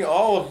seeing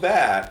all of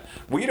that.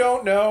 We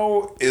don't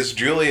know, is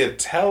Julia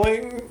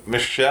telling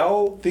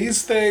Michelle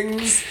these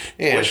things?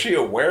 Yeah. Was she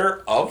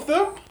aware of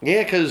them?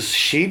 Yeah, because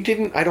she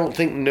didn't, I don't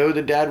think, know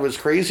the dad was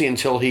crazy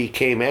until he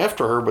came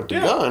after her with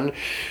the gun.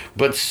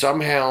 But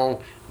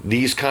somehow...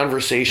 these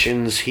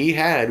conversations he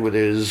had with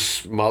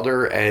his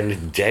mother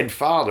and dead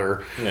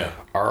father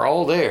are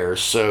all there.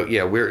 So,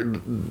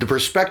 the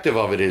perspective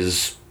of it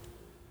is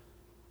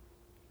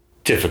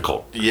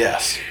difficult.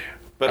 Yes.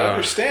 But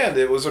understand,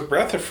 it was a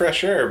breath of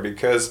fresh air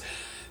because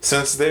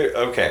since the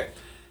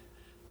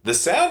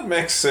sound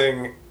mix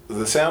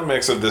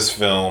of this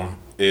film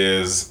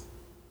is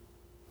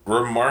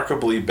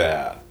remarkably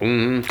bad.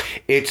 Mm-hmm.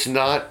 It's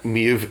not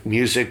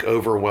music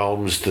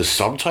overwhelms the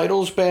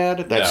subtitles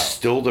bad. That's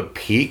still the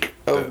peak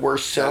of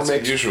worst sound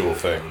mix. That's a usual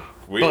thing.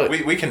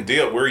 We can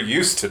deal. We're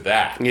used to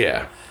that.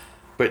 Yeah.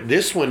 But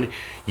this one,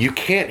 you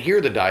can't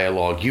hear the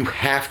dialogue. You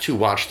have to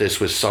watch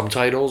this with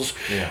subtitles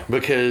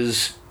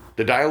because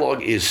the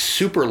dialogue is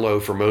super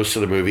low for most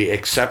of the movie,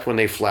 except when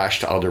they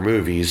flash to other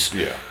movies.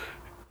 Yeah.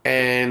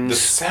 And the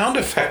sound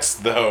effects,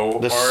 though,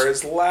 are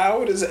as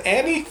loud as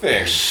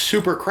anything.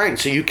 Super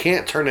cranked, so you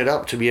can't turn it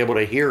up to be able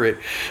to hear it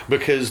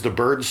because the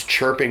birds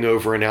chirping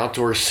over an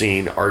outdoor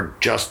scene are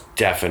just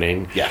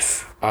deafening.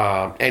 Yes.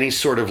 Any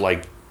sort of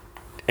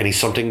any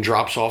something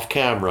drops off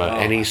camera,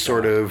 any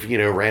sort of,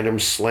 random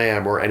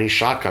slam or any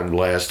shotgun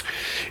blast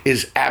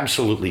is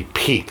absolutely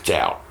peaked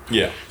out.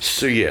 Yeah.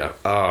 So,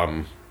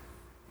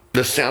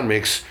 the sound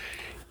mix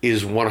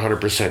is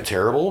 100%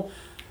 terrible.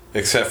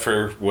 Except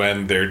for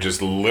when they're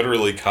just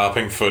literally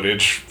copying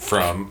footage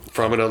from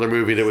another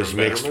movie that was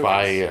mixed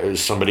by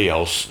somebody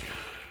else.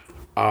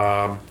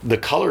 The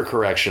color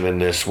correction in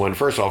this one,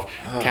 first off,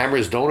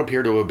 cameras don't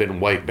appear to have been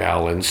white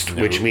balanced,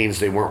 which means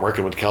they weren't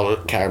working with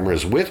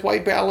cameras with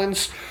white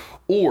balance,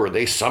 or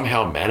they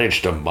somehow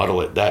managed to muddle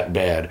it that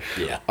bad.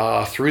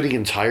 Yeah. Through the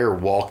entire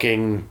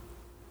walking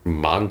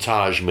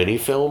montage mini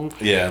film.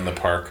 Yeah, in the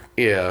park.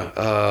 Yeah.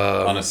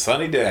 On a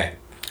sunny day.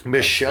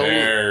 Michelle,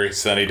 very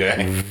sunny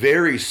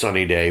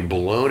day,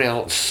 blown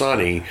out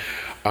sunny,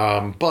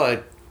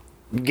 but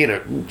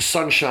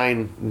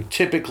sunshine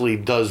typically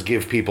does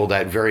give people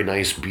that very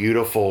nice,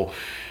 beautiful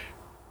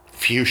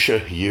fuchsia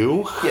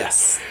hue.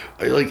 Yes,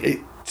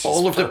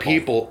 all of the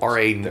people are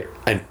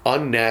an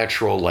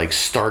unnatural,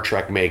 Star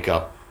Trek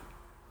makeup,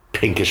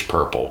 pinkish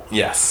purple.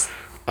 Yes.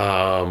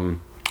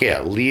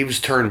 Leaves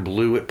turn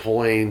blue at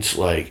points.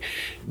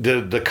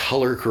 The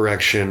color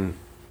correction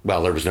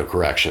well, there was no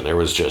correction. There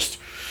was just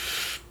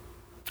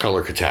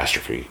color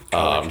catastrophe.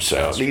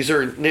 These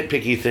are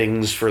nitpicky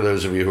things for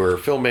those of you who are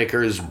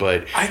filmmakers,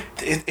 but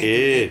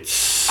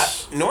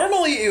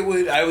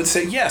normally I would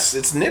say yes,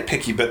 it's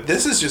nitpicky, but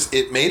this is just,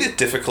 it made it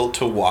difficult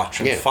to watch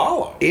and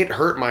follow. It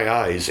hurt my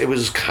eyes. It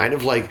was kind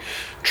of like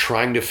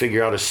trying to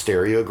figure out a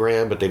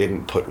stereogram, but they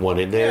didn't put one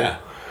in there.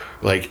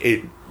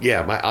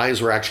 My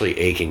eyes were actually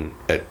aching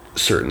at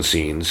certain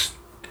scenes.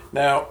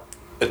 Now,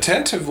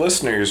 attentive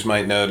listeners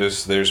might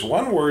notice there's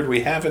one word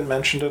we haven't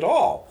mentioned at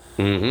all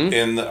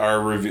in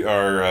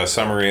our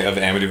summary of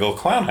Amityville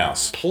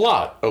Clownhouse.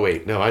 Plot. Oh,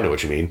 wait. No, I know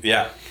what you mean.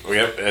 Yeah.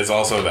 Yep, it's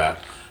also that.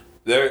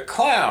 The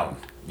clown.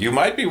 You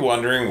might be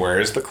wondering, where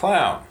is the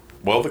clown?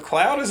 Well, the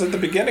clown is at the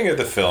beginning of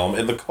the film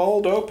in the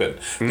cold open.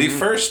 The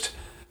first...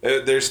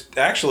 there's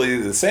actually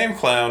the same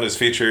clown is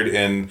featured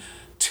in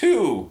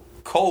 2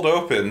 cold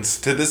opens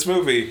to this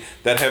movie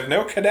that have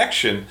no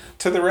connection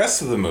to the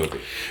rest of the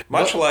movie.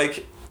 Much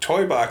like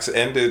Toybox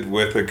ended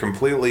with a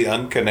completely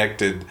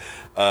unconnected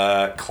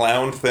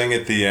clown thing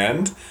at the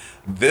end.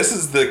 This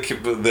is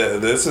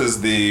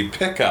the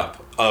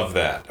pickup of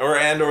that,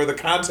 or the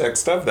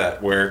context of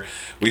that, where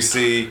we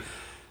see,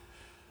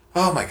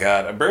 oh my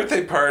God, a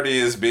birthday party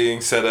is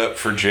being set up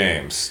for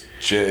James.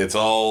 It's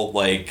all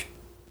like.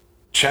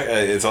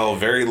 It's all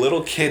very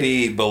little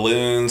kitty,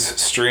 balloons,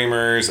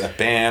 streamers, a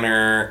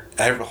banner,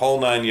 a whole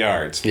 9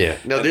 yards. Yeah.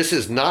 Now, this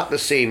is not the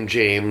same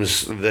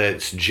James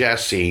that's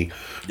Jesse,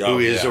 who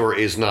is or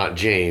is not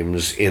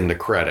James in the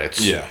credits.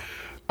 Yeah.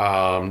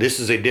 This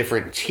is a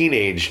different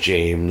teenage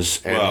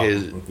James.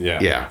 And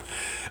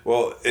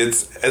Well,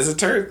 it's, as it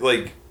turns,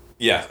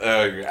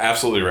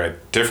 absolutely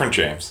right. Different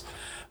James.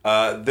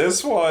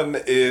 This one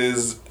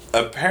is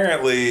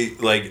apparently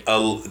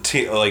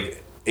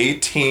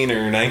 18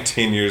 or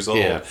 19 years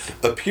old,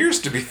 appears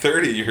to be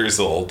 30 years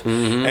old,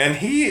 and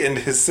he and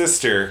his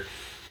sister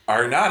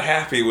are not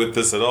happy with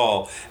this at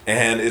all,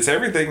 and it's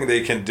everything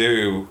they can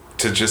do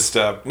to just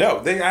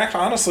they act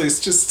honestly, it's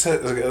just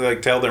to,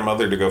 tell their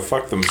mother to go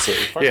fuck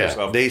herself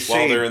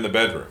while they're in the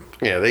bedroom.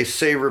 Yeah, they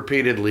say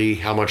repeatedly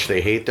how much they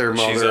hate their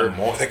mother.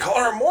 They call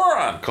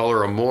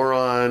her a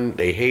moron.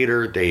 They hate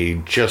her. They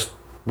just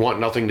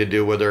want nothing to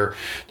do with her.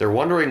 They're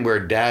wondering where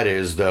Dad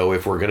is, though,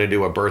 if we're going to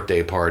do a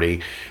birthday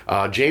party.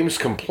 James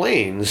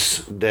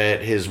complains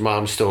that his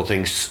mom still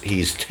thinks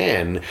he's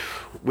 10,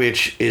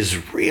 which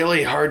is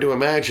really hard to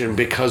imagine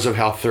because of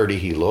how 30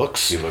 he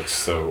looks. He looks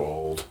so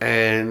old.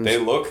 And they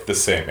look the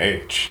same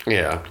age.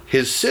 Yeah.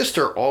 His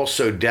sister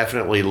also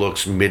definitely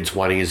looks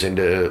mid-20s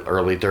into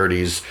early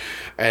 30s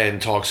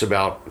and talks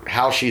about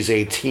how she's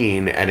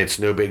 18 and it's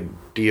no big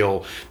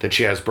deal that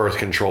she has birth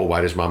control.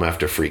 Why does Mom have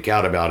to freak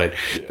out about it?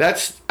 Yeah.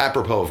 That's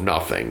apropos of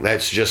nothing.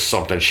 That's just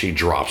something she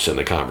drops in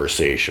the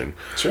conversation.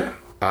 Sure.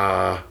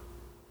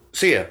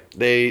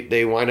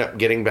 They wind up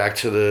getting back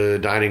to the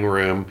dining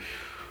room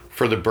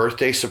for the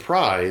birthday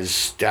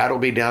surprise. Dad will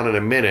be down in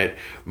a minute.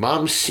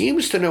 Mom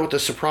seems to know what the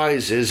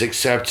surprise is,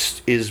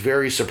 except is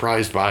very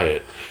surprised by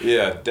it.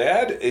 Yeah,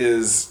 Dad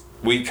is...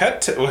 We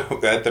cut to...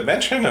 At the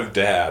mention of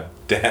Dad,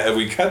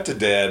 we cut to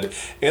Dad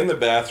in the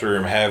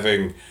bathroom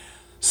having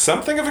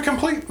something of a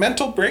complete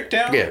mental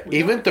breakdown. Yeah,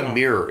 even the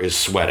mirror is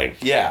sweating.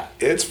 Yeah,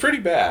 it's pretty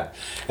bad.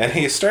 And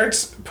he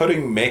starts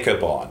putting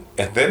makeup on.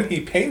 And then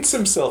he paints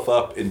himself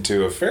up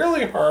into a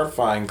fairly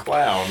horrifying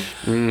clown.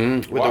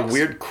 Mm-hmm. With a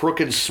weird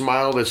crooked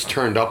smile that's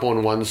turned up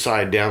on one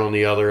side, down on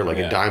the other, like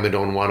a diamond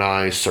on one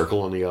eye,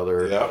 circle on the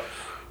other. Yep.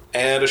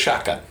 And a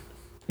shotgun.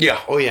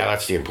 Yeah. Oh, yeah,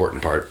 that's the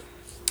important part.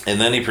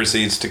 And then he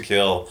proceeds to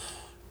kill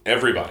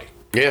everybody.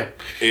 Yeah.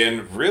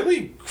 In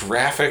really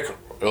graphic...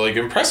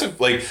 impressive,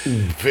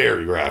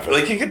 very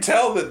graphic. You can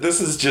tell that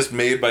this is just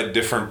made by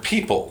different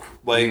people.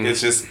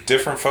 It's just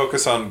different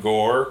focus on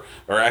gore,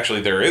 or actually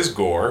there is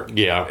gore.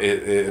 Yeah.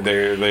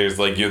 There's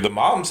the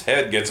mom's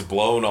head gets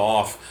blown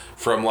off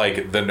from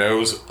the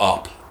nose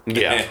up.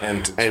 Yeah.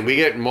 And we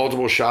get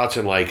multiple shots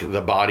in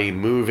the body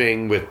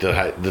moving with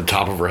the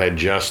top of her head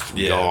just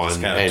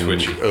gone and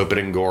twitchy. Open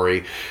and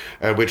gory.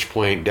 At which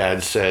point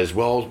Dad says,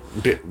 "Well,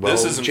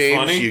 this isn't James,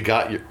 funny. You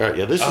got your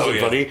this isn't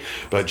funny,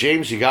 but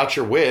James, you got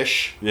your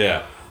wish."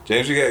 Yeah,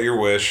 James, you got your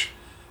wish,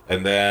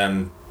 and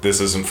then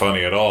this isn't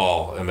funny at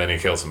all, and then he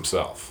kills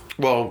himself.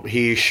 Well,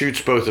 he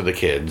shoots both of the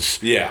kids.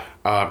 Yeah.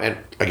 And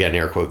again,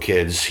 air quote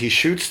kids. He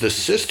shoots the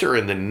sister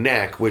in the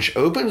neck, which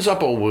opens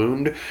up a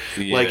wound.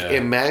 Yeah.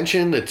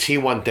 Imagine the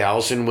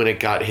T-1000 when it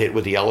got hit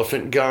with the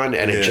elephant gun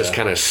and it just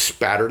kind of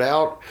spattered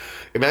out.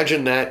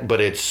 Imagine that,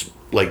 but it's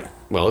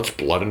it's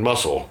blood and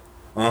muscle.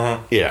 Uh-huh.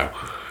 Yeah.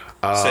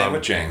 Same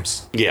with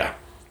James. Yeah.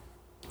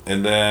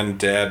 And then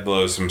Dad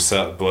blows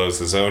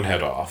his own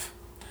head off.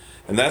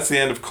 And that's the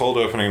end of cold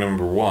opening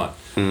number 1.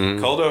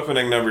 Mm-hmm. Cold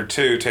opening number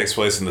 2 takes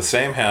place in the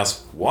same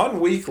house 1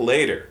 week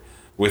later,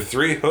 with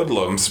 3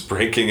 hoodlums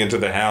breaking into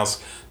the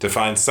house to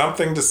find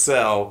something to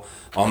sell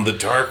on the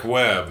dark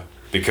web,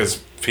 because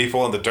people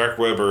on the dark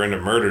web are into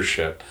murder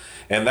shit.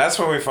 And that's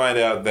when we find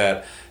out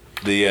that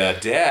the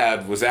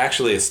dad was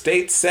actually a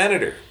state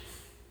senator.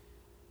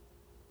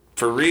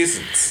 For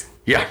reasons.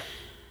 Yeah.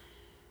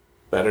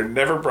 That are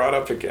never brought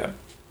up again.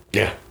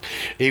 Yeah.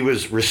 He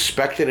was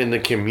respected in the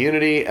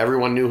community.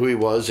 Everyone knew who he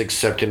was,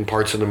 except in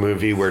parts of the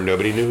movie where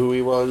nobody knew who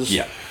he was.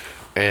 Yeah.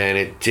 And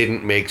it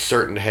didn't make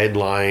certain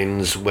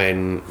headlines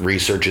when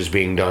research is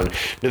being done.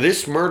 Now,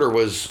 this murder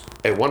was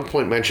at one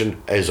point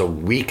mentioned as a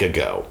week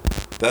ago.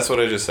 That's what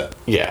I just said.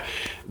 Yeah.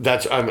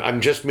 I'm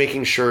just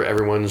making sure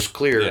everyone's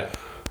clear. Yeah.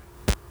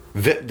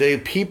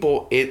 The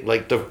people,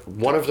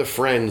 one of the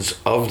friends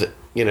of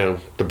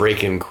the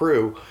break-in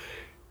crew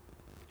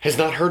has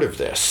not heard of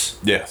this.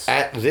 Yes.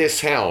 At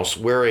this house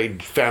where a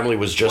family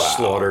was just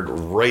slaughtered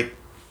right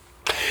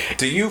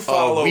Do you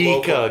follow a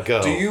week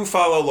ago. Do you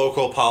follow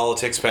local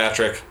politics,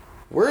 Patrick?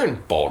 We're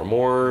in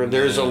Baltimore.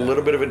 There's a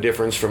little bit of a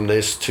difference from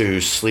this to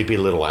sleepy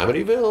little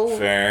Amityville.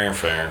 Fair.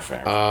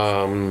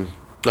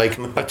 Like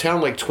a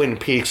town like Twin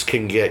Peaks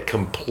can get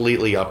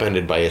completely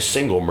upended by a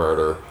single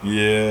murder.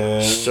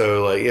 Yeah.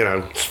 So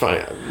it's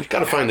fine. You got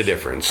to find the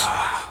difference.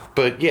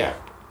 But yeah.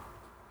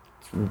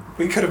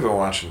 We could have been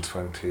watching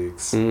Twin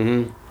Peaks.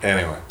 Mm-hmm.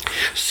 Anyway.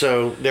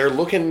 So they're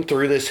looking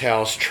through this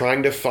house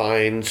trying to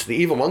find the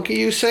evil monkey,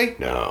 you say?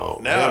 No,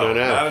 not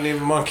an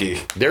evil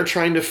monkey. They're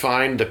trying to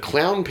find the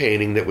clown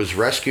painting that was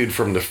rescued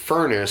from the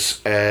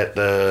furnace at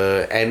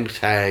the end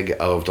tag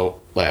of the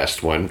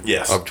last one.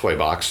 Yes. Of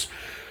Toybox.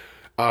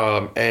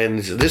 And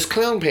this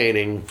clown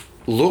painting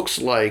looks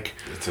like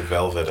it's a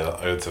velvet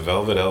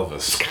Elvis.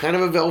 It's kind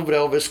of a velvet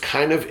Elvis,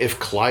 kind of if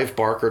Clive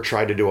Barker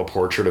tried to do a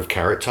portrait of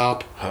Carrot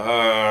Top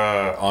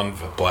on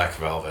black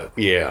velvet.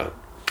 Yeah,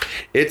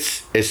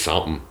 it's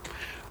something.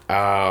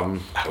 I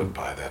would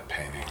buy that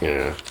painting.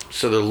 Yeah.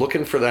 So they're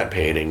looking for that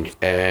painting,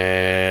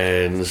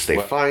 and they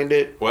find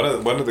it. One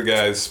of the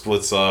guys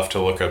splits off to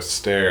look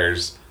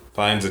upstairs,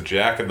 finds a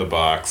Jack in the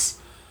Box.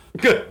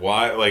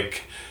 Why?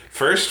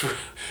 First,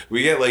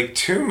 we get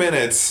 2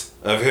 minutes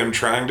of him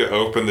trying to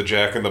open the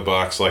Jack in the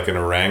Box like an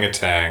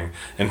orangutan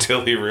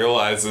until he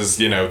realizes,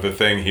 the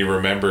thing he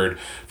remembered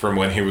from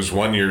when he was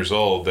 1 year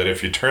old, that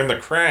if you turn the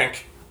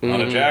crank on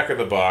a Jack in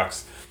the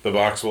Box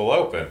will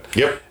open.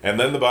 Yep. And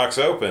then the box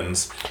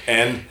opens,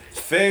 and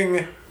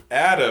Thing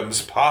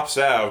Adams pops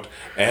out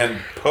and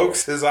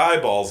pokes his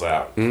eyeballs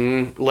out.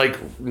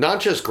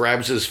 Not just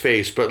grabs his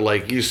face,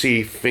 but you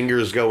see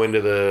fingers go into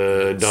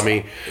the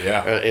dummy.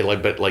 Yeah.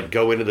 And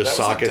go into the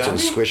sockets and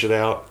squish it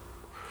out.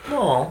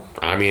 No.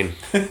 I mean,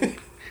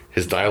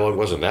 his dialogue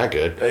wasn't that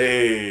good.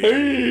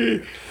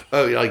 Hey.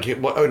 Oh,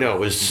 no, it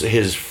was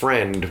his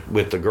friend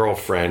with the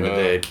girlfriend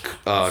that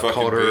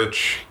called her.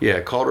 Bitch.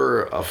 Yeah, called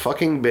her a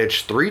fucking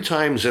bitch 3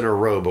 times in a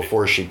row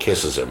before she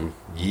kisses him.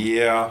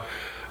 Yeah.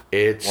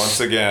 It's once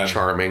again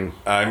charming.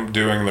 I'm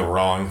doing the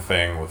wrong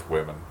thing with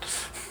women.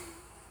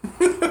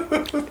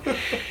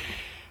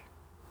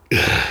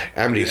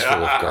 Amity's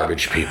full of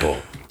garbage people.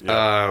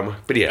 Yeah.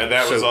 But yeah, and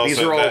that was also these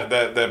are all...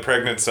 that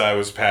pregnant sigh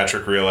was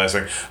Patrick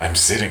realizing I'm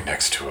sitting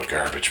next to a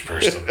garbage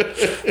person.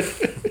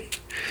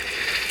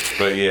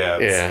 But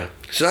yeah.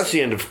 So that's the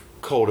end of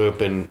cold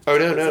open. Oh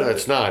no,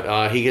 it's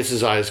not. He gets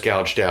his eyes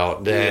gouged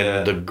out.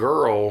 Then the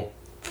girl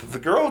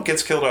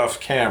gets killed off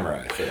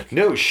camera, I think.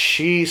 No,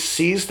 she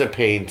sees the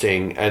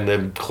painting, and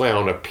the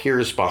clown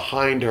appears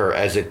behind her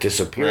as it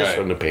disappears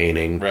from the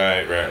painting.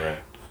 Right.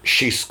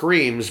 She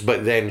screams,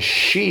 but then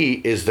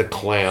she is the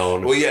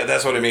clown. Well, yeah,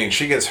 that's what I mean.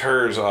 She gets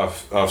hers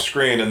off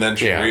screen, and then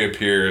she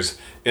reappears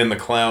in the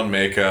clown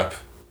makeup.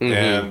 Mm-hmm.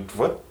 And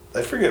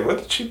I forget, what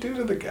did she do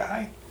to the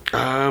guy?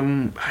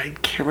 I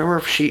can't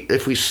remember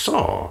if we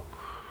saw.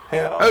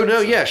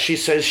 Yeah, she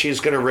says she's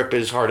going to rip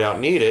his heart out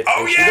and eat it.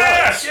 Oh, and she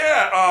does.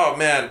 Yeah. Oh,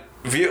 man.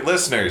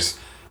 Listeners,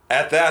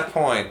 at that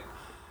point,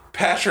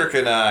 Patrick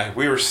and I,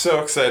 we were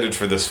so excited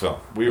for this film.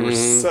 We were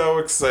so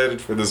excited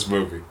for this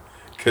movie.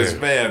 Because,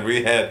 man,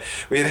 we had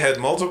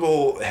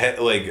multiple,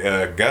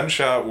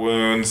 gunshot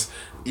wounds,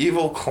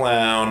 evil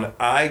clown,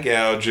 eye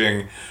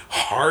gouging,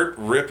 heart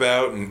rip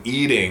out and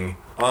eating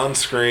on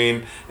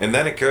screen, and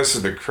then it goes to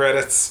the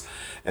credits,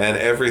 and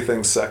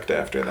everything sucked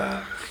after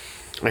that.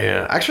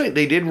 Yeah, actually,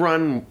 they did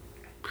run...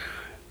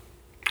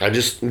 I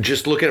just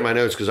looking at my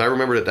notes because I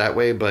remembered it that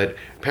way, but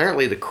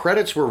apparently the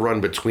credits were run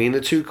between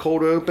the 2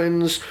 cold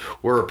opens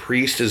where a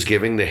priest is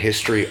giving the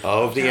history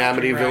of the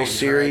Amityville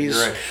series.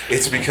 You're right.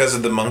 It's because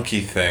of the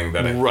monkey thing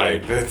that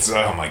it's,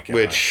 oh my god.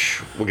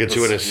 Which we'll get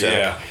to in a sec.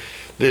 Yeah.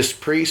 This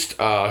priest,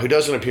 who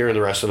doesn't appear in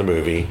the rest of the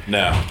movie,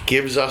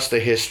 gives us the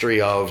history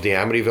of the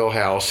Amityville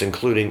house,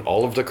 including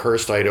all of the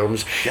cursed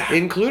items,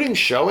 including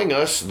showing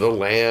us the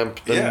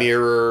lamp, the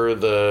mirror,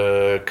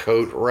 the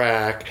coat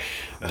rack,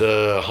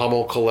 the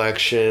Hummel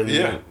collection.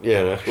 Yeah.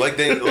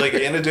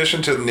 In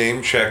addition to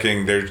name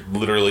checking, they're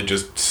literally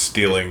just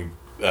stealing,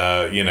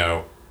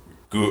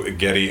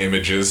 Getty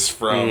images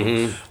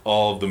from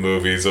all of the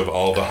movies of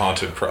all the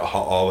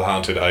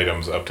haunted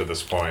items up to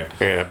this point.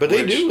 Yeah, but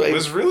they do. It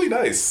was really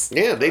nice.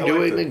 Yeah, they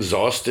do an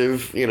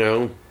exhaustive,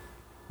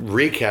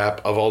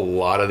 recap of a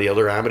lot of the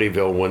other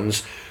Amityville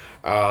ones.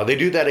 They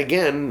do that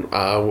again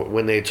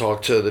when they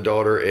talk to the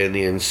daughter in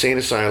the insane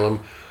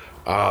asylum,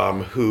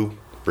 who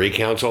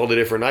recounts all the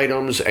different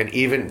items and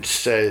even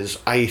says,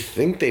 I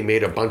think they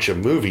made a bunch of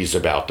movies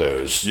about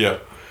those. Yeah.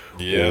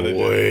 Yeah, they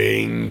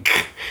Wink.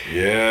 did.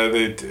 Yeah,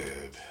 they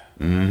did.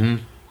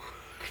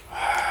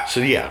 So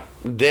yeah,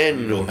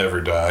 then You'll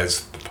Never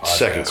Dies. The podcast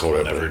second cold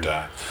will opener. never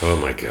die. Oh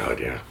my god,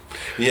 yeah.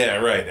 Yeah,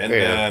 right. And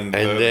Yeah.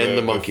 then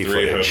the monkey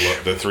footage.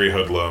 The three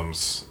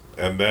hoodlums.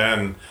 And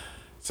then,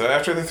 so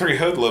after the three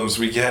hoodlums,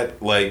 we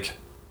get, like,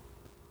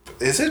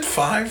 is it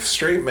 5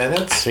 straight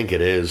minutes? I think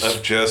it is.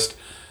 Of just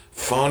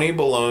phony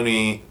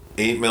baloney,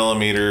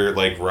 8mm,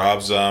 like,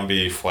 Rob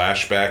Zombie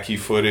flashbacky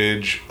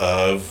footage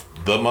of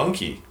the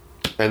monkey.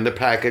 And the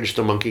package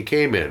the monkey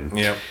came in.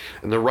 Yep.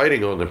 And the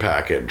writing on the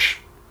package.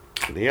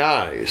 And the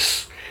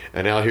eyes.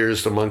 And now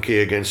here's the monkey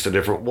against a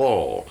different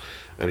wall.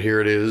 And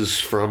here it is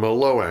from a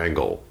low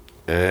angle.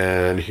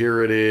 And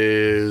here it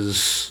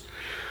is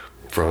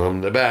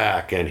from the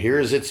back. And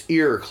here's its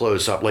ear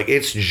close up. Like,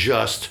 it's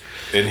just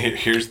And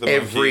here's the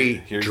every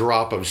monkey.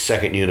 drop of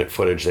second unit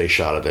footage they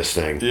shot of this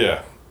thing.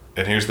 Yeah.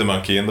 And here's the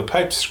monkey in the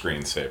pipe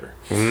screensaver.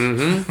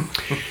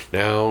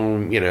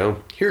 Now,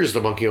 here's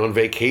the monkey on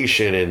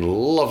vacation in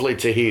lovely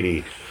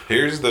Tahiti.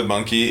 Here's the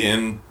monkey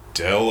in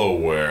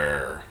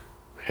Delaware.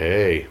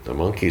 Hey, the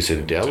monkey's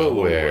in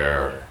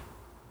Delaware.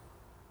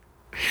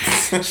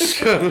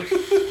 So,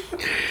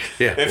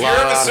 yeah. If you're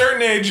of a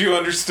certain age, you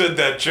understood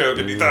that joke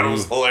and you thought it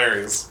was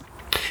hilarious.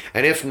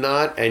 And if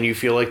not, and you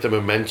feel like the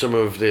momentum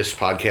of this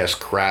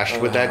podcast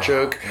crashed with that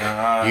joke,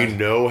 you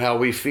know how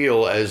we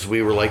feel as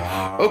we were like,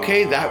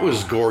 okay, that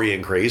was gory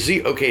and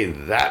crazy. Okay,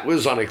 that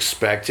was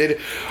unexpected.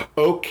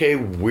 Okay,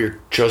 we're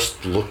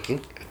just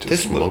looking at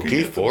this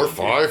monkey for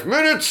 5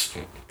 minutes.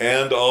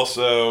 And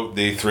also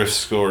the thrift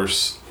store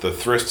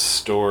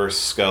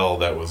skull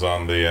that was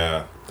on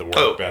the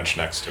workbench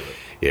next to it.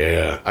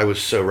 Yeah, I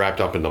was so wrapped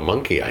up in the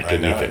monkey, I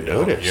didn't even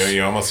notice.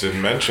 You almost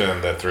didn't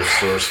mention that thrift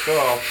store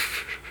skull.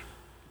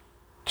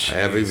 I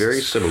have a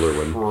very similar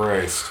one.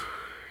 Christ.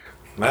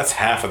 That's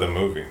half of the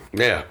movie.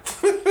 Yeah.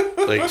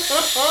 Like,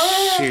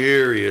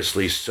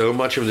 seriously, so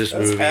much of this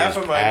movie half is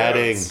of my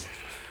padding. notes.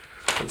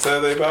 And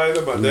so they buy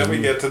the Then we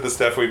get to the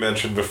stuff we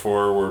mentioned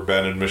before where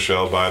Ben and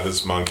Michelle buy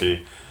this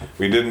monkey.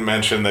 We didn't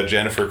mention that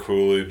Jennifer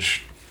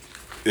Coolidge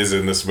is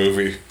in this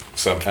movie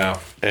somehow.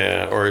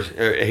 Or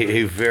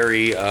a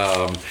very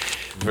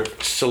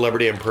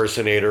celebrity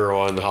impersonator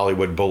on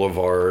Hollywood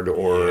Boulevard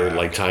or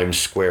like Times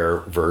Square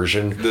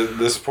version.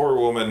 This poor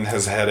woman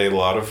has had a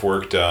lot of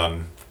work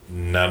done.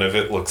 None of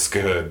it looks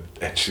good.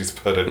 And she's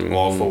put an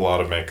awful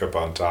lot of makeup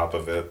on top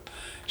of it.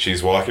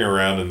 She's walking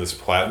around in this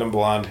platinum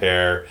blonde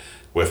hair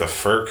with a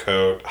fur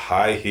coat,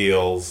 high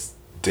heels,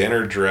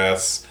 dinner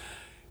dress,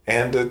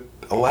 and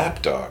a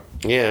lap dog.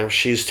 Yeah,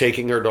 she's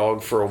taking her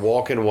dog for a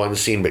walk in one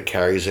scene but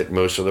carries it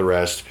most of the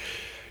rest.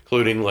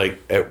 Including, like,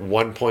 at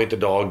one point the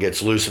dog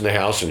gets loose in the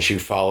house and she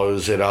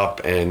follows it up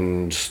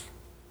and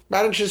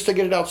manages to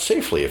get it out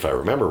safely, if I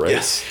remember right.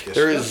 Yes.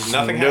 There is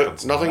nothing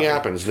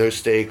happens. No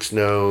stakes,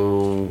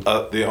 no...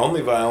 The only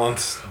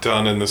violence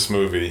done in this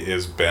movie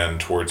is Ben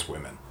towards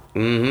women.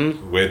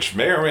 Mm-hmm. Which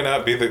may or may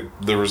not be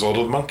the result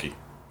of the monkey.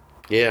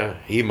 Yeah,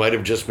 he might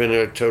have just been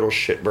a total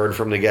shitbird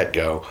from the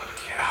get-go.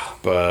 Yeah.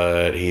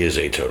 But he is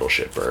a total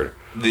shitbird.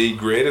 The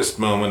greatest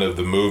moment of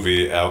the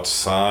movie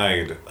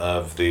outside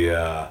of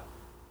the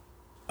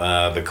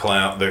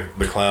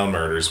clown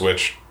murders,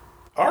 which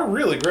are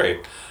really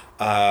great,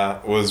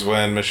 was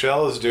when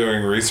Michelle is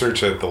doing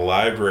research at the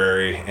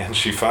library and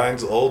she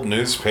finds old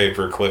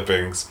newspaper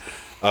clippings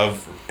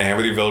of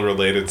Amityville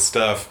related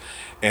stuff,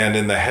 and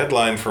in the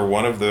headline for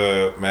one of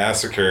the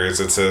massacres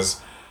it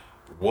says,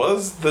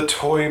 "Was the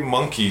toy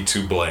monkey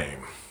to blame?"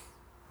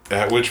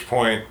 At which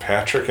point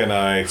Patrick and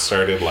I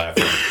started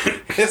laughing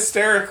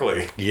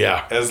hysterically.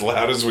 Yeah. As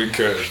loud as we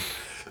could.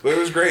 It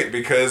was great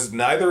because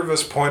neither of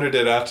us pointed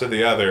it out to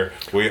the other.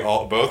 We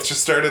all both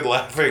just started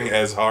laughing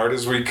as hard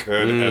as we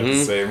could at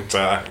the same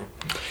time.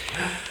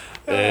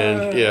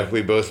 And yeah,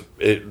 we both.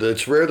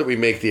 It's rare that we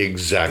make the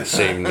exact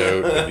same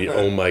note.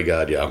 Oh my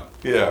god, yeah.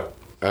 Yeah.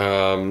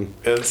 And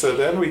so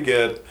then we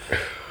get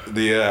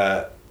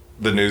the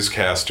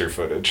newscaster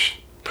footage.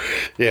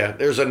 Yeah,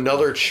 there's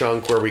another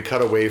chunk where we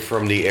cut away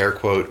from the air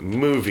quote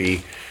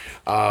movie,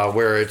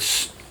 where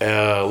it's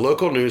a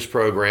local news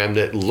program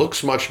that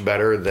looks much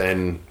better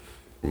than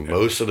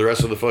most of the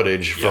rest of the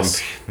footage from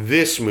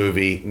this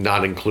movie,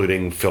 not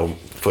including film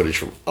footage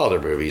from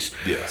other movies.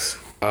 Yes.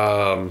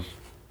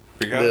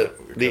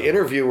 The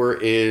interviewer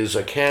is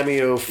a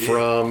cameo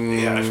from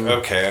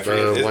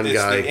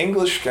The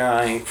English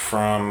guy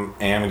from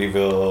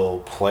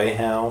Amityville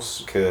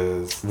Playhouse,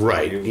 because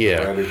writer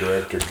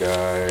director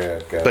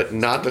guy, but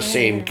not the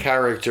same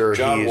character.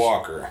 John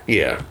Walker,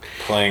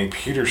 playing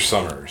Peter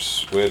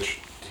Summers, which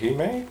he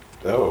made.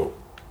 Oh,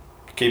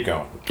 keep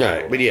going. All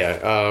right, but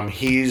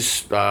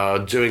he's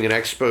doing an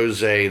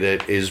expose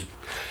that is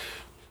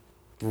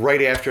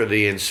right after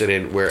the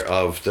incident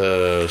of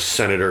the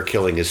senator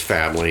killing his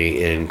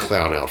family in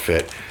clown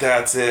outfit.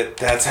 That's it.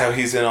 That's how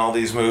he's in all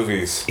these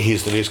movies.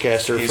 He's the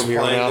newscaster from here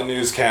on out? He's playing the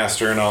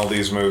newscaster in all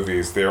these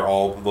movies. They're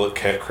all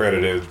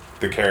credited.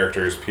 The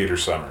character is Peter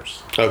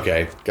Summers.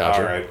 Okay, gotcha.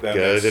 All right, that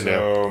makes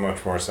so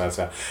much more sense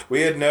now.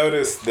 We had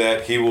noticed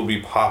that he will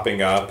be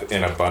popping up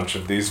in a bunch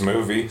of these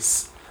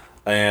movies.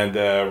 And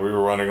we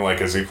were wondering,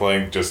 like, is he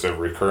playing just a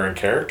recurring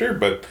character?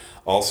 But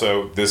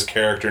also, this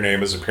character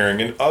name is appearing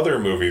in other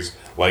movies,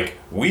 like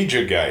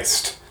Ouija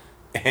Geist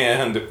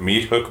and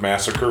Meat Hook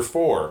Massacre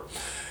 4.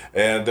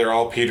 And they're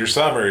all Peter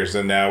Summers,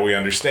 and now we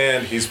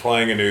understand he's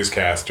playing a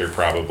newscaster,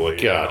 probably.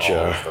 Gotcha. In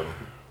all of them.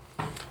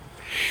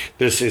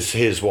 This is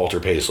his Walter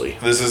Paisley.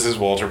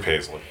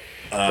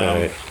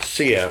 Right.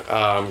 So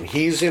yeah,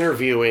 he's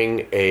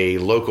interviewing a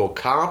local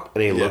cop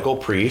and a local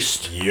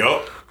priest.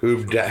 Yup.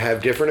 Who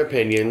have different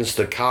opinions.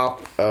 The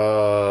cop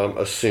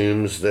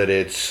assumes that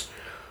it's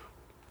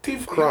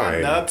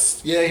crime.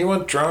 Nuts. Yeah, he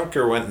went drunk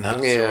or went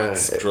nuts. Yeah, or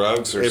it's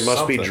drugs or something. It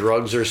must be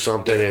drugs or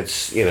something.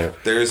 It's, you know.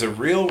 There's a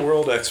real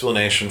world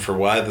explanation for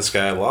why this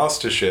guy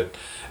lost his shit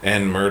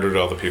and murdered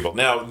all the people.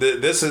 Now,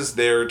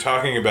 they're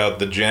talking about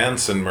the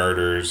Jansen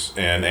murders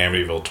and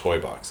Amityville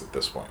Toybox at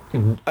this point.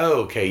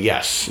 Oh, okay,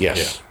 yes. Yeah.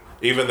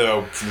 Even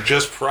though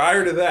just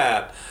prior to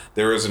that,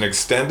 there was an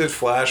extended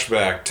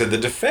flashback to the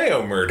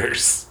DeFeo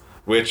murders,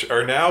 which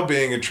are now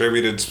being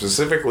attributed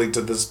specifically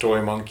to this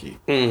toy monkey.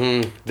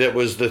 Mm-hmm. That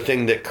was the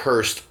thing that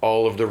cursed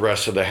all of the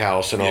rest of the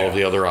house and all of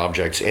the other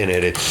objects in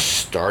it. It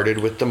started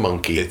with the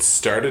monkey.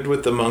 It's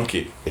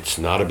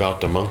not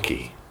about the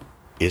monkey.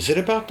 Is it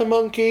about the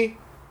monkey?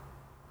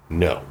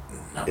 No.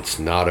 It's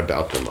not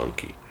about the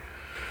monkey.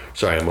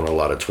 Sorry, I'm on a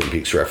lot of Twin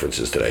Peaks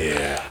references today.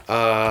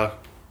 Yeah.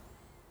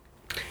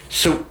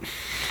 So,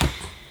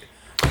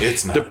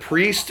 it's not. The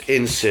priest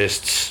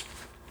insists.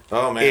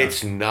 Oh man!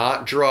 It's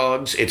not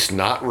drugs. It's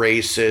not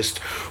racist,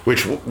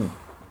 which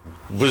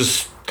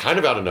was kind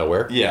of out of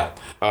nowhere. Yeah.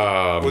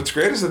 What's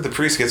great is that the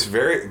priest gets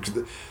very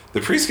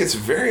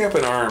up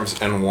in arms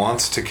and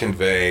wants to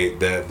convey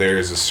that there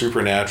is a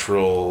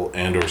supernatural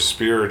and or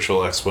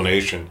spiritual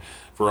explanation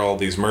for all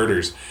these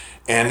murders.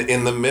 And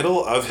in the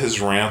middle of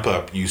his ramp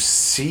up, you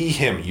see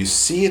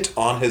it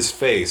on his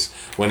face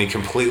when he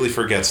completely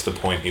forgets the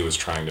point he was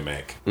trying to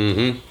make.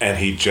 Mm-hmm. And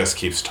he just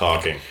keeps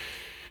talking.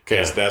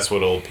 Because that's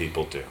what old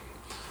people do.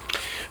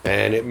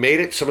 And it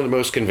made it some of the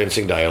most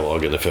convincing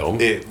dialogue in the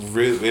film. It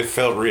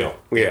felt real.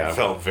 Yeah. It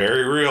felt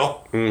very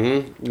real.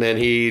 Mm-hmm. Then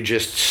he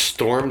just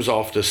storms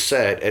off the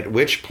set, at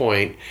which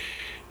point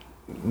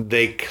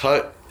they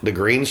cut the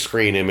green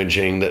screen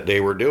imaging that they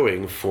were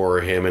doing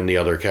for him and the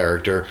other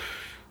character.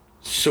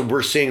 So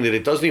we're seeing that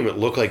it doesn't even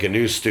look like a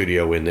news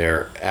studio in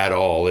there at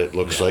all. It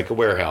looks like a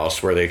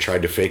warehouse where they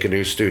tried to fake a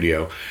news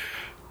studio.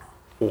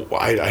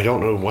 I don't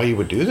know why you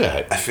would do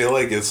that. I feel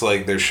like it's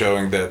like they're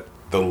showing that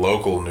the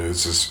local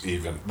news is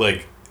even,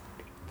 like,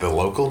 the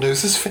local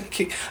news is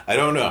faking. I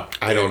don't know.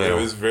 It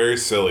was very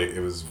silly.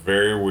 It was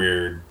very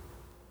weird.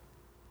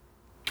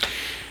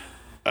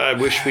 I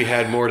wish we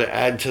had more to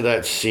add to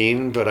that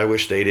scene, but I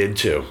wish they did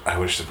too. I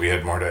wish that we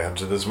had more to add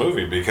to this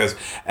movie, because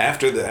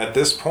at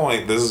this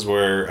point, this is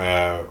where,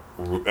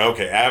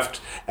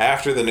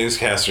 after the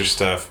newscaster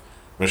stuff,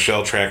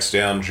 Michelle tracks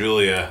down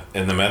Julia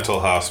in the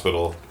mental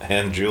hospital,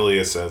 and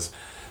Julia says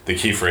the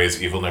key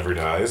phrase, "Evil never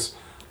dies."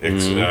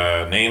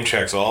 Name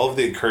checks all of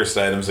the cursed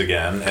items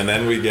again, and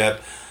then we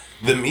get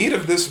the meat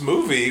of this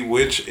movie,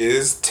 which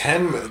is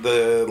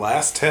the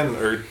last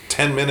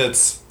 10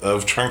 minutes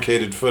of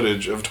truncated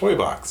footage of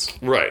Toybox.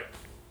 Right.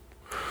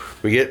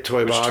 We get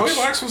Toybox.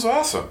 Toybox was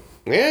awesome.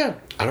 Yeah.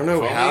 I don't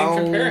know how.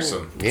 In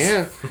comparison.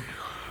 Yeah.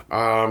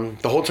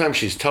 The whole time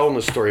she's telling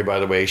the story, by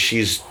the way,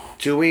 she's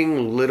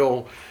doing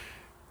little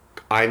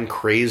I'm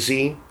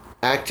crazy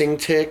acting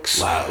tics.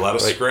 A lot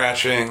of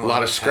scratching. A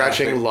lot of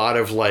scratching. A lot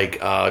of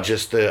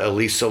just the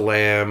Elisa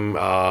Lam,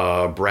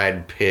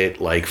 Brad Pitt,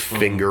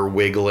 finger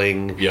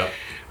wiggling. Yeah.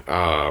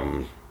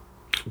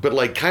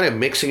 But kind of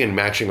mixing and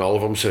matching all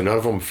of them, so none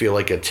of them feel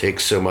like a tic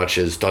so much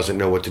as doesn't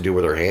know what to do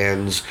with her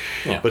hands.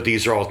 Yeah. But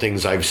these are all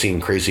things I've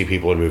seen crazy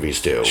people in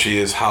movies do. She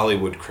is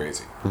Hollywood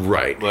crazy.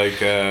 Right.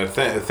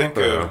 Think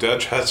of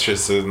Dutch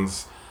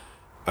Hutchison's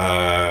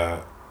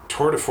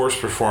tour de force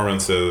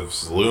performance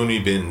of Looney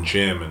Bin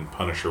Jim in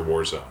Punisher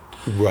Warzone.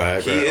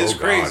 Right. He is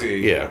crazy.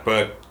 Yeah.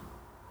 But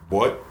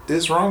what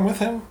is wrong with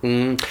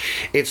him?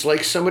 It's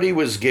like somebody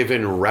was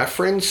given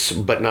reference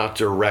but not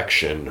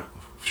direction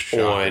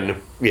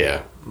on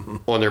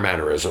their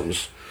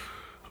mannerisms.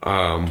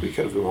 We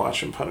could have been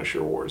watching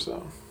Punisher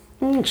Warzone.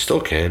 Still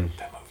can.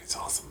 That movie's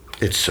awesome.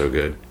 It's so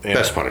good. Yeah.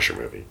 Best Punisher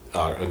movie.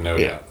 No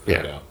doubt.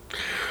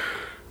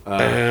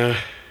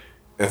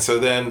 And so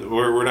then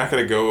we're not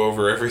going to go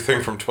over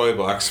everything from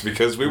Toybox,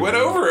 because we went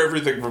over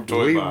everything from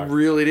Toybox. We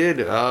really did.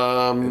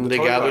 They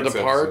gather the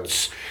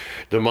parts.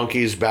 Episode. The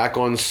monkey's back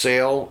on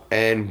sale,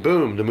 and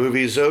boom, the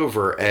movie's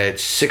over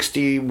at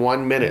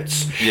 61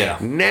 minutes. Yeah.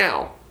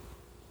 Now,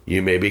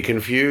 you may be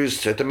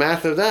confused at the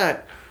math of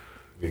that.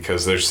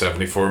 Because there's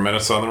 74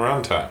 minutes on the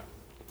runtime.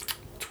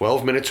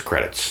 12 minutes of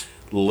credits.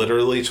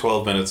 Literally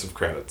 12 minutes of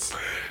credits.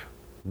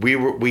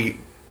 We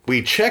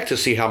checked to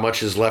see how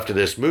much is left of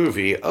this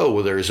movie. Oh,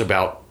 well, there's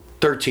about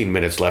 13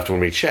 minutes left when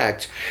we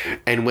checked.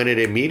 And when it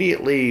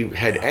immediately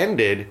had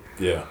ended,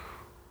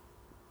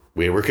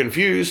 we were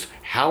confused.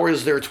 How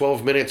is there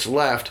 12 minutes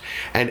left?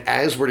 And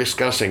as we're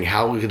discussing,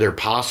 how could there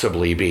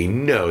possibly be?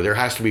 No, there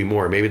has to be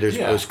more. Maybe there's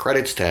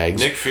post-credits tags.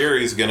 Nick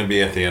Fury's going to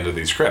be at the end of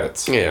these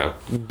credits. Yeah.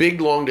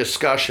 Big, long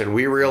discussion.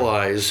 We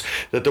realize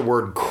that the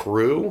word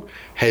crew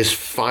has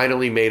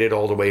finally made it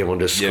all the way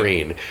onto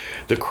screen. Yep.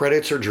 The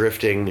credits are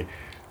drifting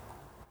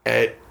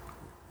at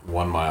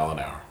 1 mile an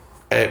hour.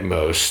 At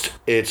most.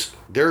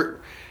 They're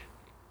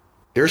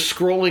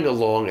scrolling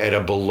along at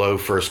a below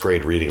first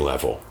grade reading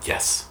level.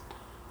 Yes.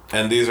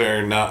 And these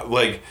are not,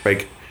 like,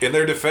 in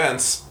their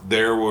defense,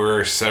 there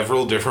were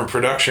several different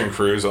production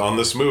crews on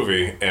this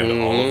movie, and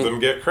all of them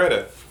get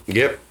credit.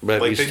 Yep.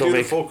 But like, they do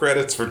the full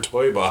credits for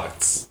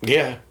Toybox.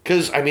 Yeah,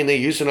 because, they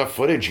use enough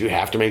footage, you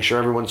have to make sure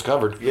everyone's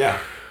covered. Yeah.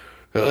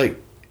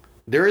 Like,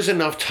 there is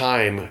enough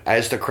time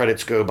as the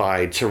credits go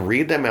by to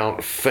read them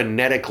out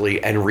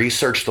phonetically and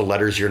research the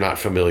letters you're not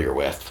familiar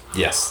with.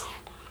 Yes.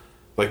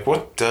 Like,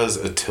 what does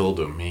a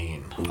tilde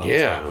mean on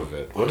top of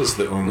it? What is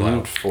the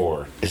umlaut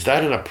for? Is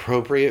that an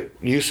appropriate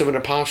use of an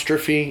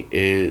apostrophe?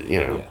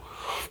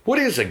 What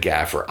is a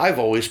gaffer? I've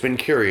always been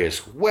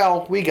curious.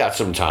 Well, we got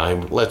some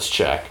time. Let's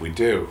check. We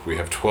do. We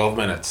have 12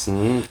 minutes.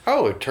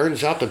 Oh, it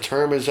turns out the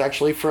term is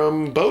actually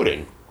from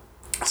boating.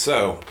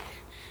 So,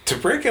 to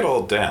break it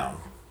all down,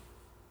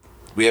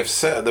 we have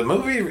set the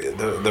movie,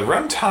 the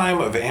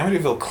runtime of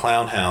Amityville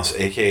Clownhouse,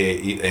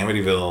 aka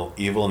Amityville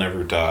Evil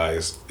Never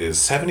Dies, is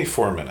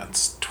 74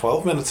 minutes.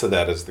 12 minutes of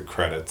that is the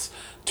credits.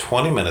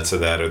 20 minutes of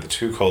that are the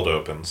 2 cold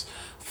opens.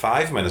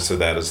 5 minutes of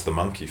that is the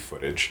monkey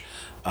footage.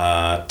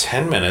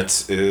 10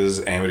 minutes is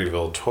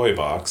Amityville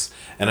Toybox.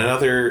 And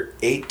another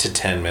 8 to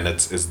 10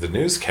 minutes is the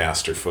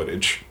newscaster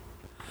footage.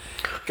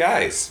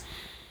 Guys,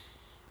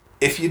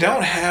 if you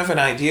don't have an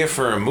idea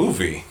for a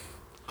movie,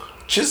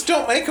 just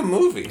don't make a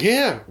movie.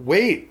 Yeah,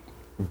 wait.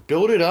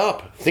 Build it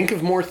up. Think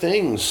of more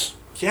things.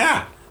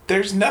 Yeah,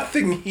 there's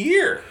nothing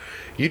here.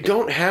 You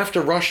don't have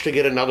to rush to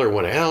get another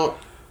one out.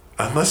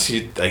 Unless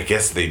I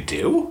guess they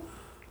do?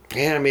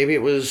 Yeah, maybe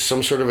it was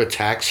some sort of a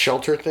tax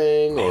shelter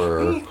thing,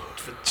 or...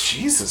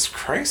 Jesus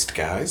Christ,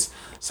 guys.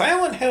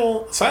 Silent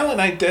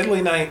Night,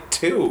 Deadly Night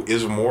 2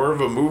 is more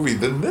of a movie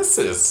than this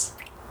is.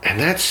 And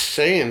that's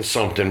saying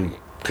something,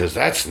 because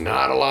that's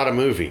not a lot of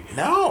movie.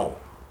 No.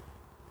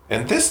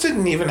 And this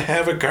didn't even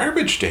have a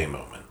garbage day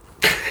moment.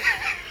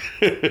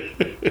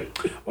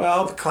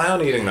 Well, the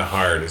clown eating the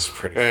heart is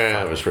pretty funny.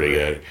 That was pretty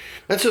good.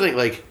 That's the thing,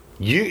 like,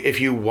 if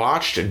you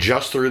watched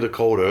just through the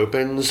cold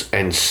opens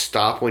and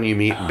stop when you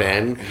meet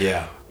Ben.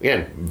 Yeah.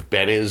 Again,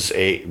 Ben is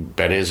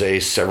a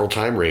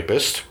several-time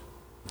rapist.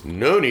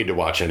 No need to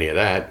watch any of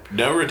that.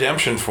 No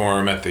redemption for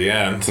him at the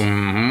end.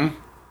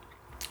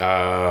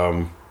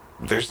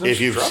 There's no if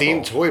you've struggle.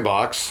 seen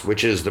Toybox,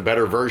 which is the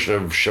better version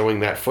of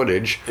showing that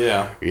footage,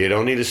 you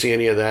don't need to see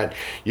any of that.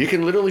 You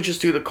can literally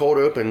just do the cold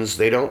opens.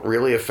 They don't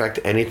really affect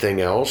anything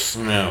else.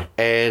 No.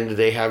 And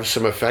they have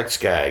some effects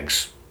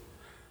gags.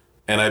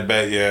 And I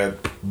bet you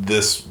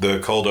the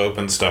cold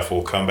open stuff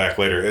will come back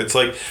later. It's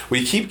like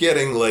we keep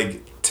getting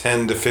like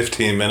 10 to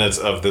 15 minutes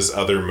of this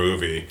other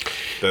movie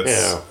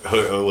that's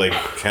like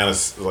kind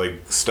of like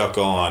stuck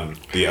on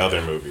the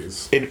other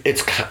movies.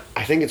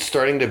 I think it's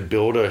starting to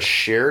build a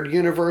shared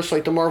universe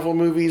like the Marvel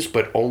movies,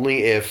 but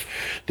only if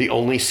the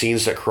only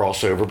scenes that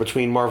cross over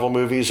between Marvel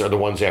movies are the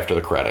ones after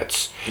the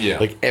credits. Yeah.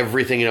 Like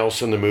everything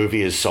else in the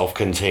movie is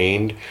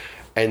self-contained,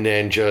 and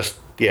then just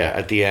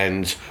at the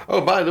end, oh,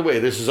 by the way,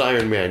 this is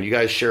Iron Man. You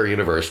guys share a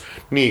universe.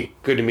 Neat.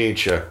 Good to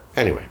meet you.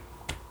 Anyway.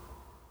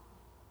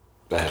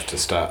 I have to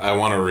stop. I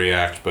want to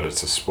react, but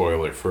it's a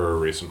spoiler for a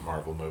recent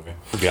Marvel movie.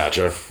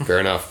 Gotcha.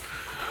 Fair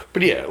enough.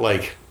 But yeah,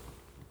 like...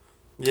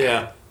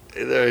 Yeah.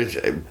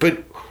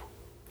 But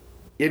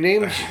you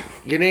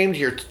named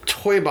your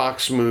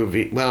Toybox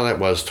movie... Well, that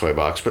was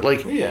Toybox, but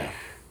like... Yeah.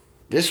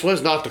 This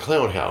was not the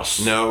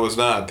Clownhouse. No, it was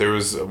not. There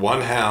was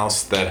one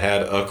house that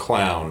had a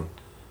clown.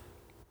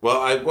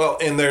 Well,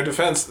 in their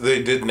defense,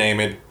 they did name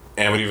it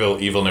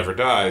Amityville Evil Never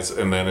Dies,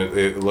 and then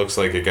it looks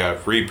like it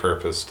got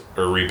repurposed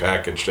or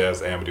repackaged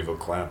as Amityville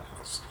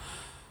Clownhouse.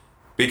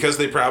 Because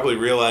they probably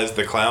realized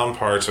the clown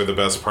parts are the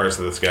best parts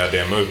of this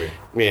goddamn movie.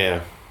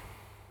 Yeah.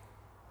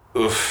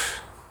 Oof.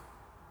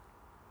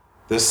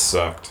 This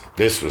sucked.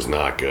 This was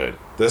not good.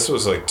 This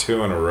was like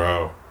 2 in a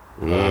row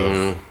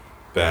of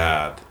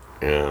bad.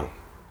 Yeah.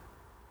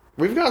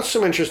 We've got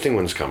some interesting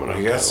ones coming up.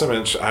 We got some.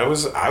 I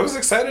was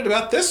excited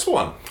about this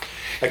one.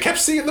 I kept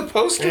seeing the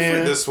poster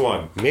for this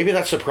one. Maybe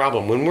that's the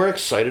problem. When we're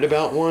excited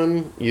about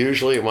one,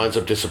 usually it winds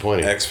up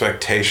disappointing.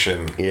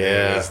 Expectation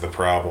is the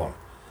problem.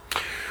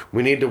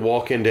 We need to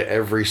walk into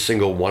every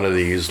single one of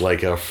these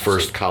like a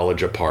first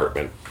college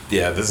apartment.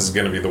 Yeah, this is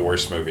going to be the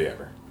worst movie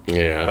ever.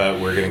 Yeah.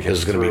 But we're going to get This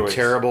is going to be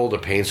terrible. The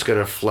paint's going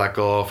to fleck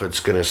off. It's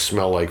going to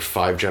smell like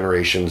 5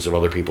 generations of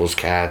other people's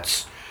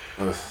cats.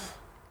 Ugh.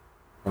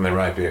 And there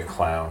might be a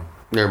clown.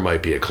 There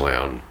might be a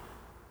clown.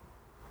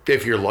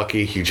 If you're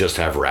lucky, you just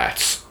have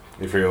rats.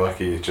 If you're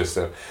lucky, you just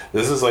have...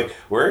 This is like...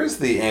 Where is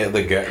the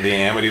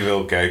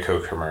Amityville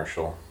Geico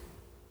commercial?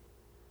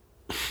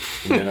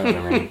 You know what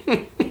I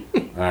mean?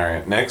 All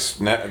right.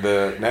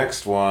 The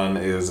next one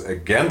is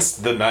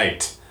Against the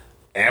Night.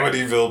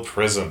 Amityville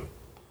Prison.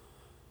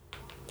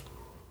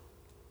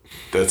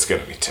 That's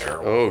gonna be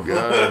terrible. Oh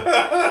God.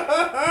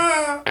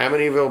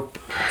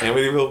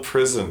 Amityville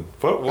Prison.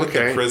 What would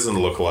the prison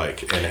look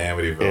like in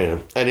Amityville? Yeah.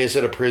 And is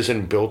it a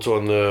prison built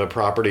on the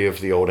property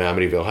of the old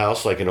Amityville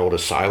house, like an old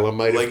asylum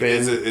might have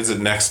been? Is it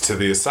next to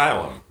the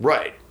asylum?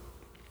 Right.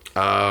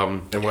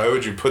 And why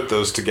would you put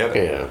those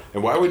together? Yeah.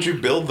 And why would you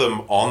build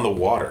them on the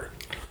water?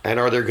 And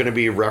are there going to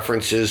be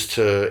references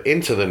to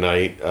Into the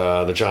Night,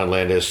 the John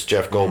Landis,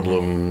 Jeff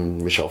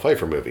Goldblum, Michelle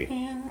Pfeiffer movie?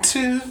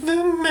 Into the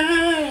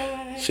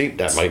night. See,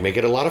 that might make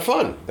it a lot of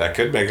fun. That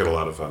could make it a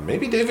lot of fun.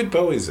 Maybe David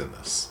Bowie's in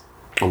this.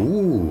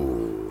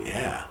 Ooh.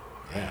 Yeah.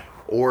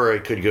 Or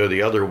it could go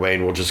the other way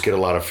and we'll just get a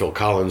lot of Phil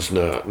Collins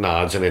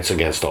nods and it's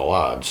against all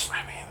odds.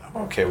 I mean, I'm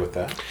okay with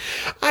that.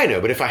 I know,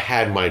 but if I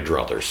had my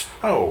druthers.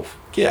 Oh,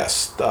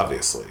 yes,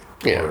 obviously.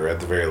 Yeah. Or at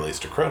the very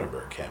least, a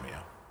Cronenberg cameo.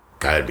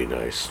 That'd be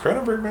nice.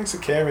 Cronenberg makes a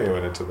cameo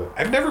in Into the...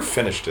 I've never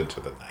finished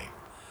Into the Night.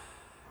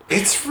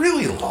 It's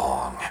really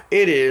long.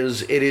 It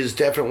is. It is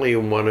definitely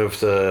one of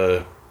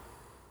the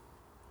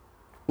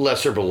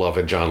lesser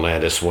beloved John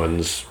Landis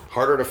ones.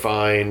 Harder to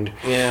find.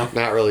 Yeah.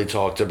 Not really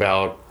talked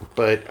about.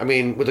 But, I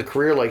mean, with a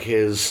career like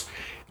his,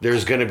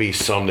 there's going to be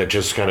some that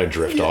just kind of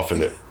drift off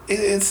into...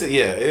 It's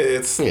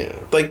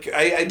like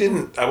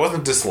I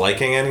wasn't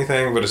disliking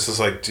anything, but it's just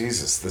like,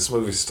 Jesus, this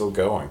movie's still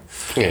going.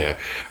 Yeah.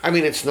 I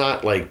mean, it's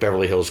not like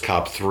Beverly Hills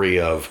Cop 3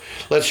 of,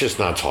 let's just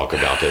not talk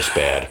about this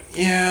bad.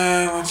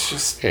 Yeah, let's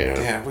just...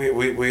 Yeah,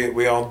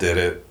 we all did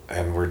it,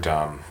 and we're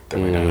done.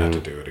 Then we don't have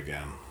to do it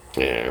again.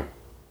 Yeah.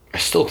 I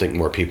still think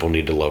more people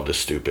need to love The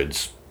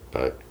Stupids,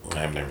 but...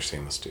 I've never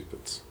seen The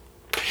Stupids.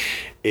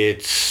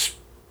 That's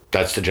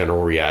the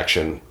general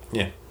reaction.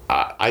 Yeah.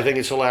 I think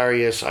it's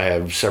hilarious. I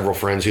have several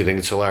friends who think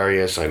it's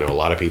hilarious. I know a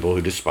lot of people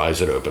who despise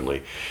it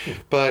openly.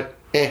 But,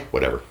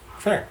 whatever.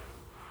 Fair.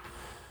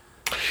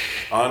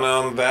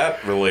 On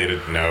that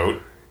related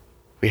note...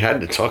 We had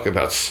to talk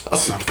about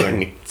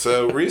something.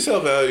 So,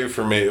 resale value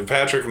for me...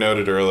 Patrick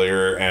noted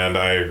earlier, and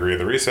I agree,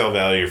 the resale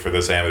value for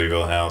this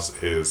Amityville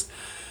house is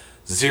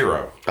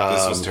 0.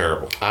 This was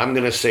terrible. I'm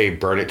going to say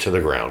burn it to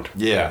the ground.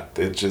 Yeah,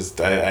 it just...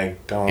 I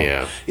don't...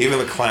 Yeah. Even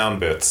the clown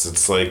bits,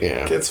 it's like,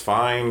 it's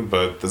fine,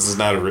 but this is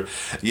not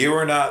you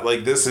are not...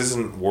 Like, this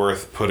isn't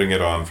worth putting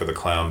it on for the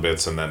clown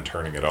bits and then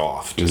turning it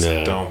off. Just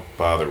don't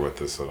bother with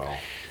this at all.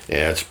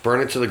 Yeah, it's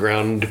burn it to the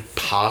ground,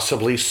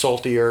 possibly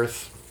salt the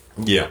earth.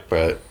 Yeah.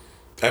 But...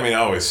 I mean,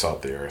 always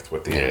salt the earth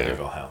with the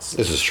Amityville house.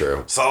 This is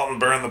true. Salt and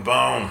burn the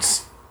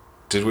bones.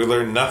 Did we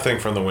learn nothing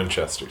from the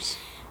Winchesters?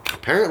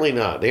 Apparently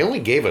not. They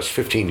only gave us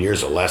 15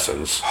 years of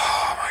lessons.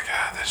 Oh my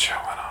God, that show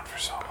went on for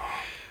so long.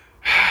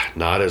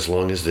 Not as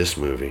long as this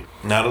movie.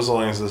 Not as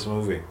long as this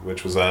movie,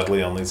 which was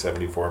oddly only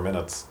 74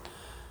 minutes.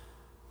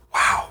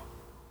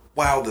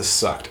 Wow, this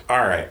sucked.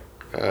 All right.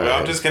 Well,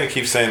 I'm just going to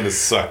keep saying this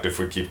sucked if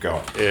we keep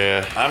going.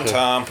 Yeah. I'm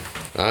Tom.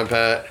 I'm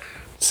Pat.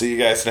 See you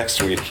guys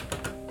next week.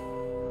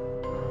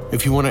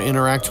 If you want to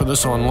interact with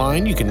us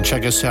online, you can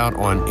check us out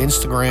on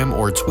Instagram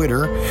or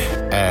Twitter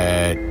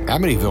at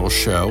Amityville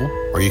Show,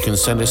 or you can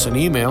send us an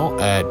email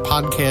at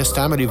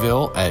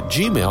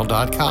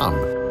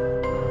podcastamityville@gmail.com.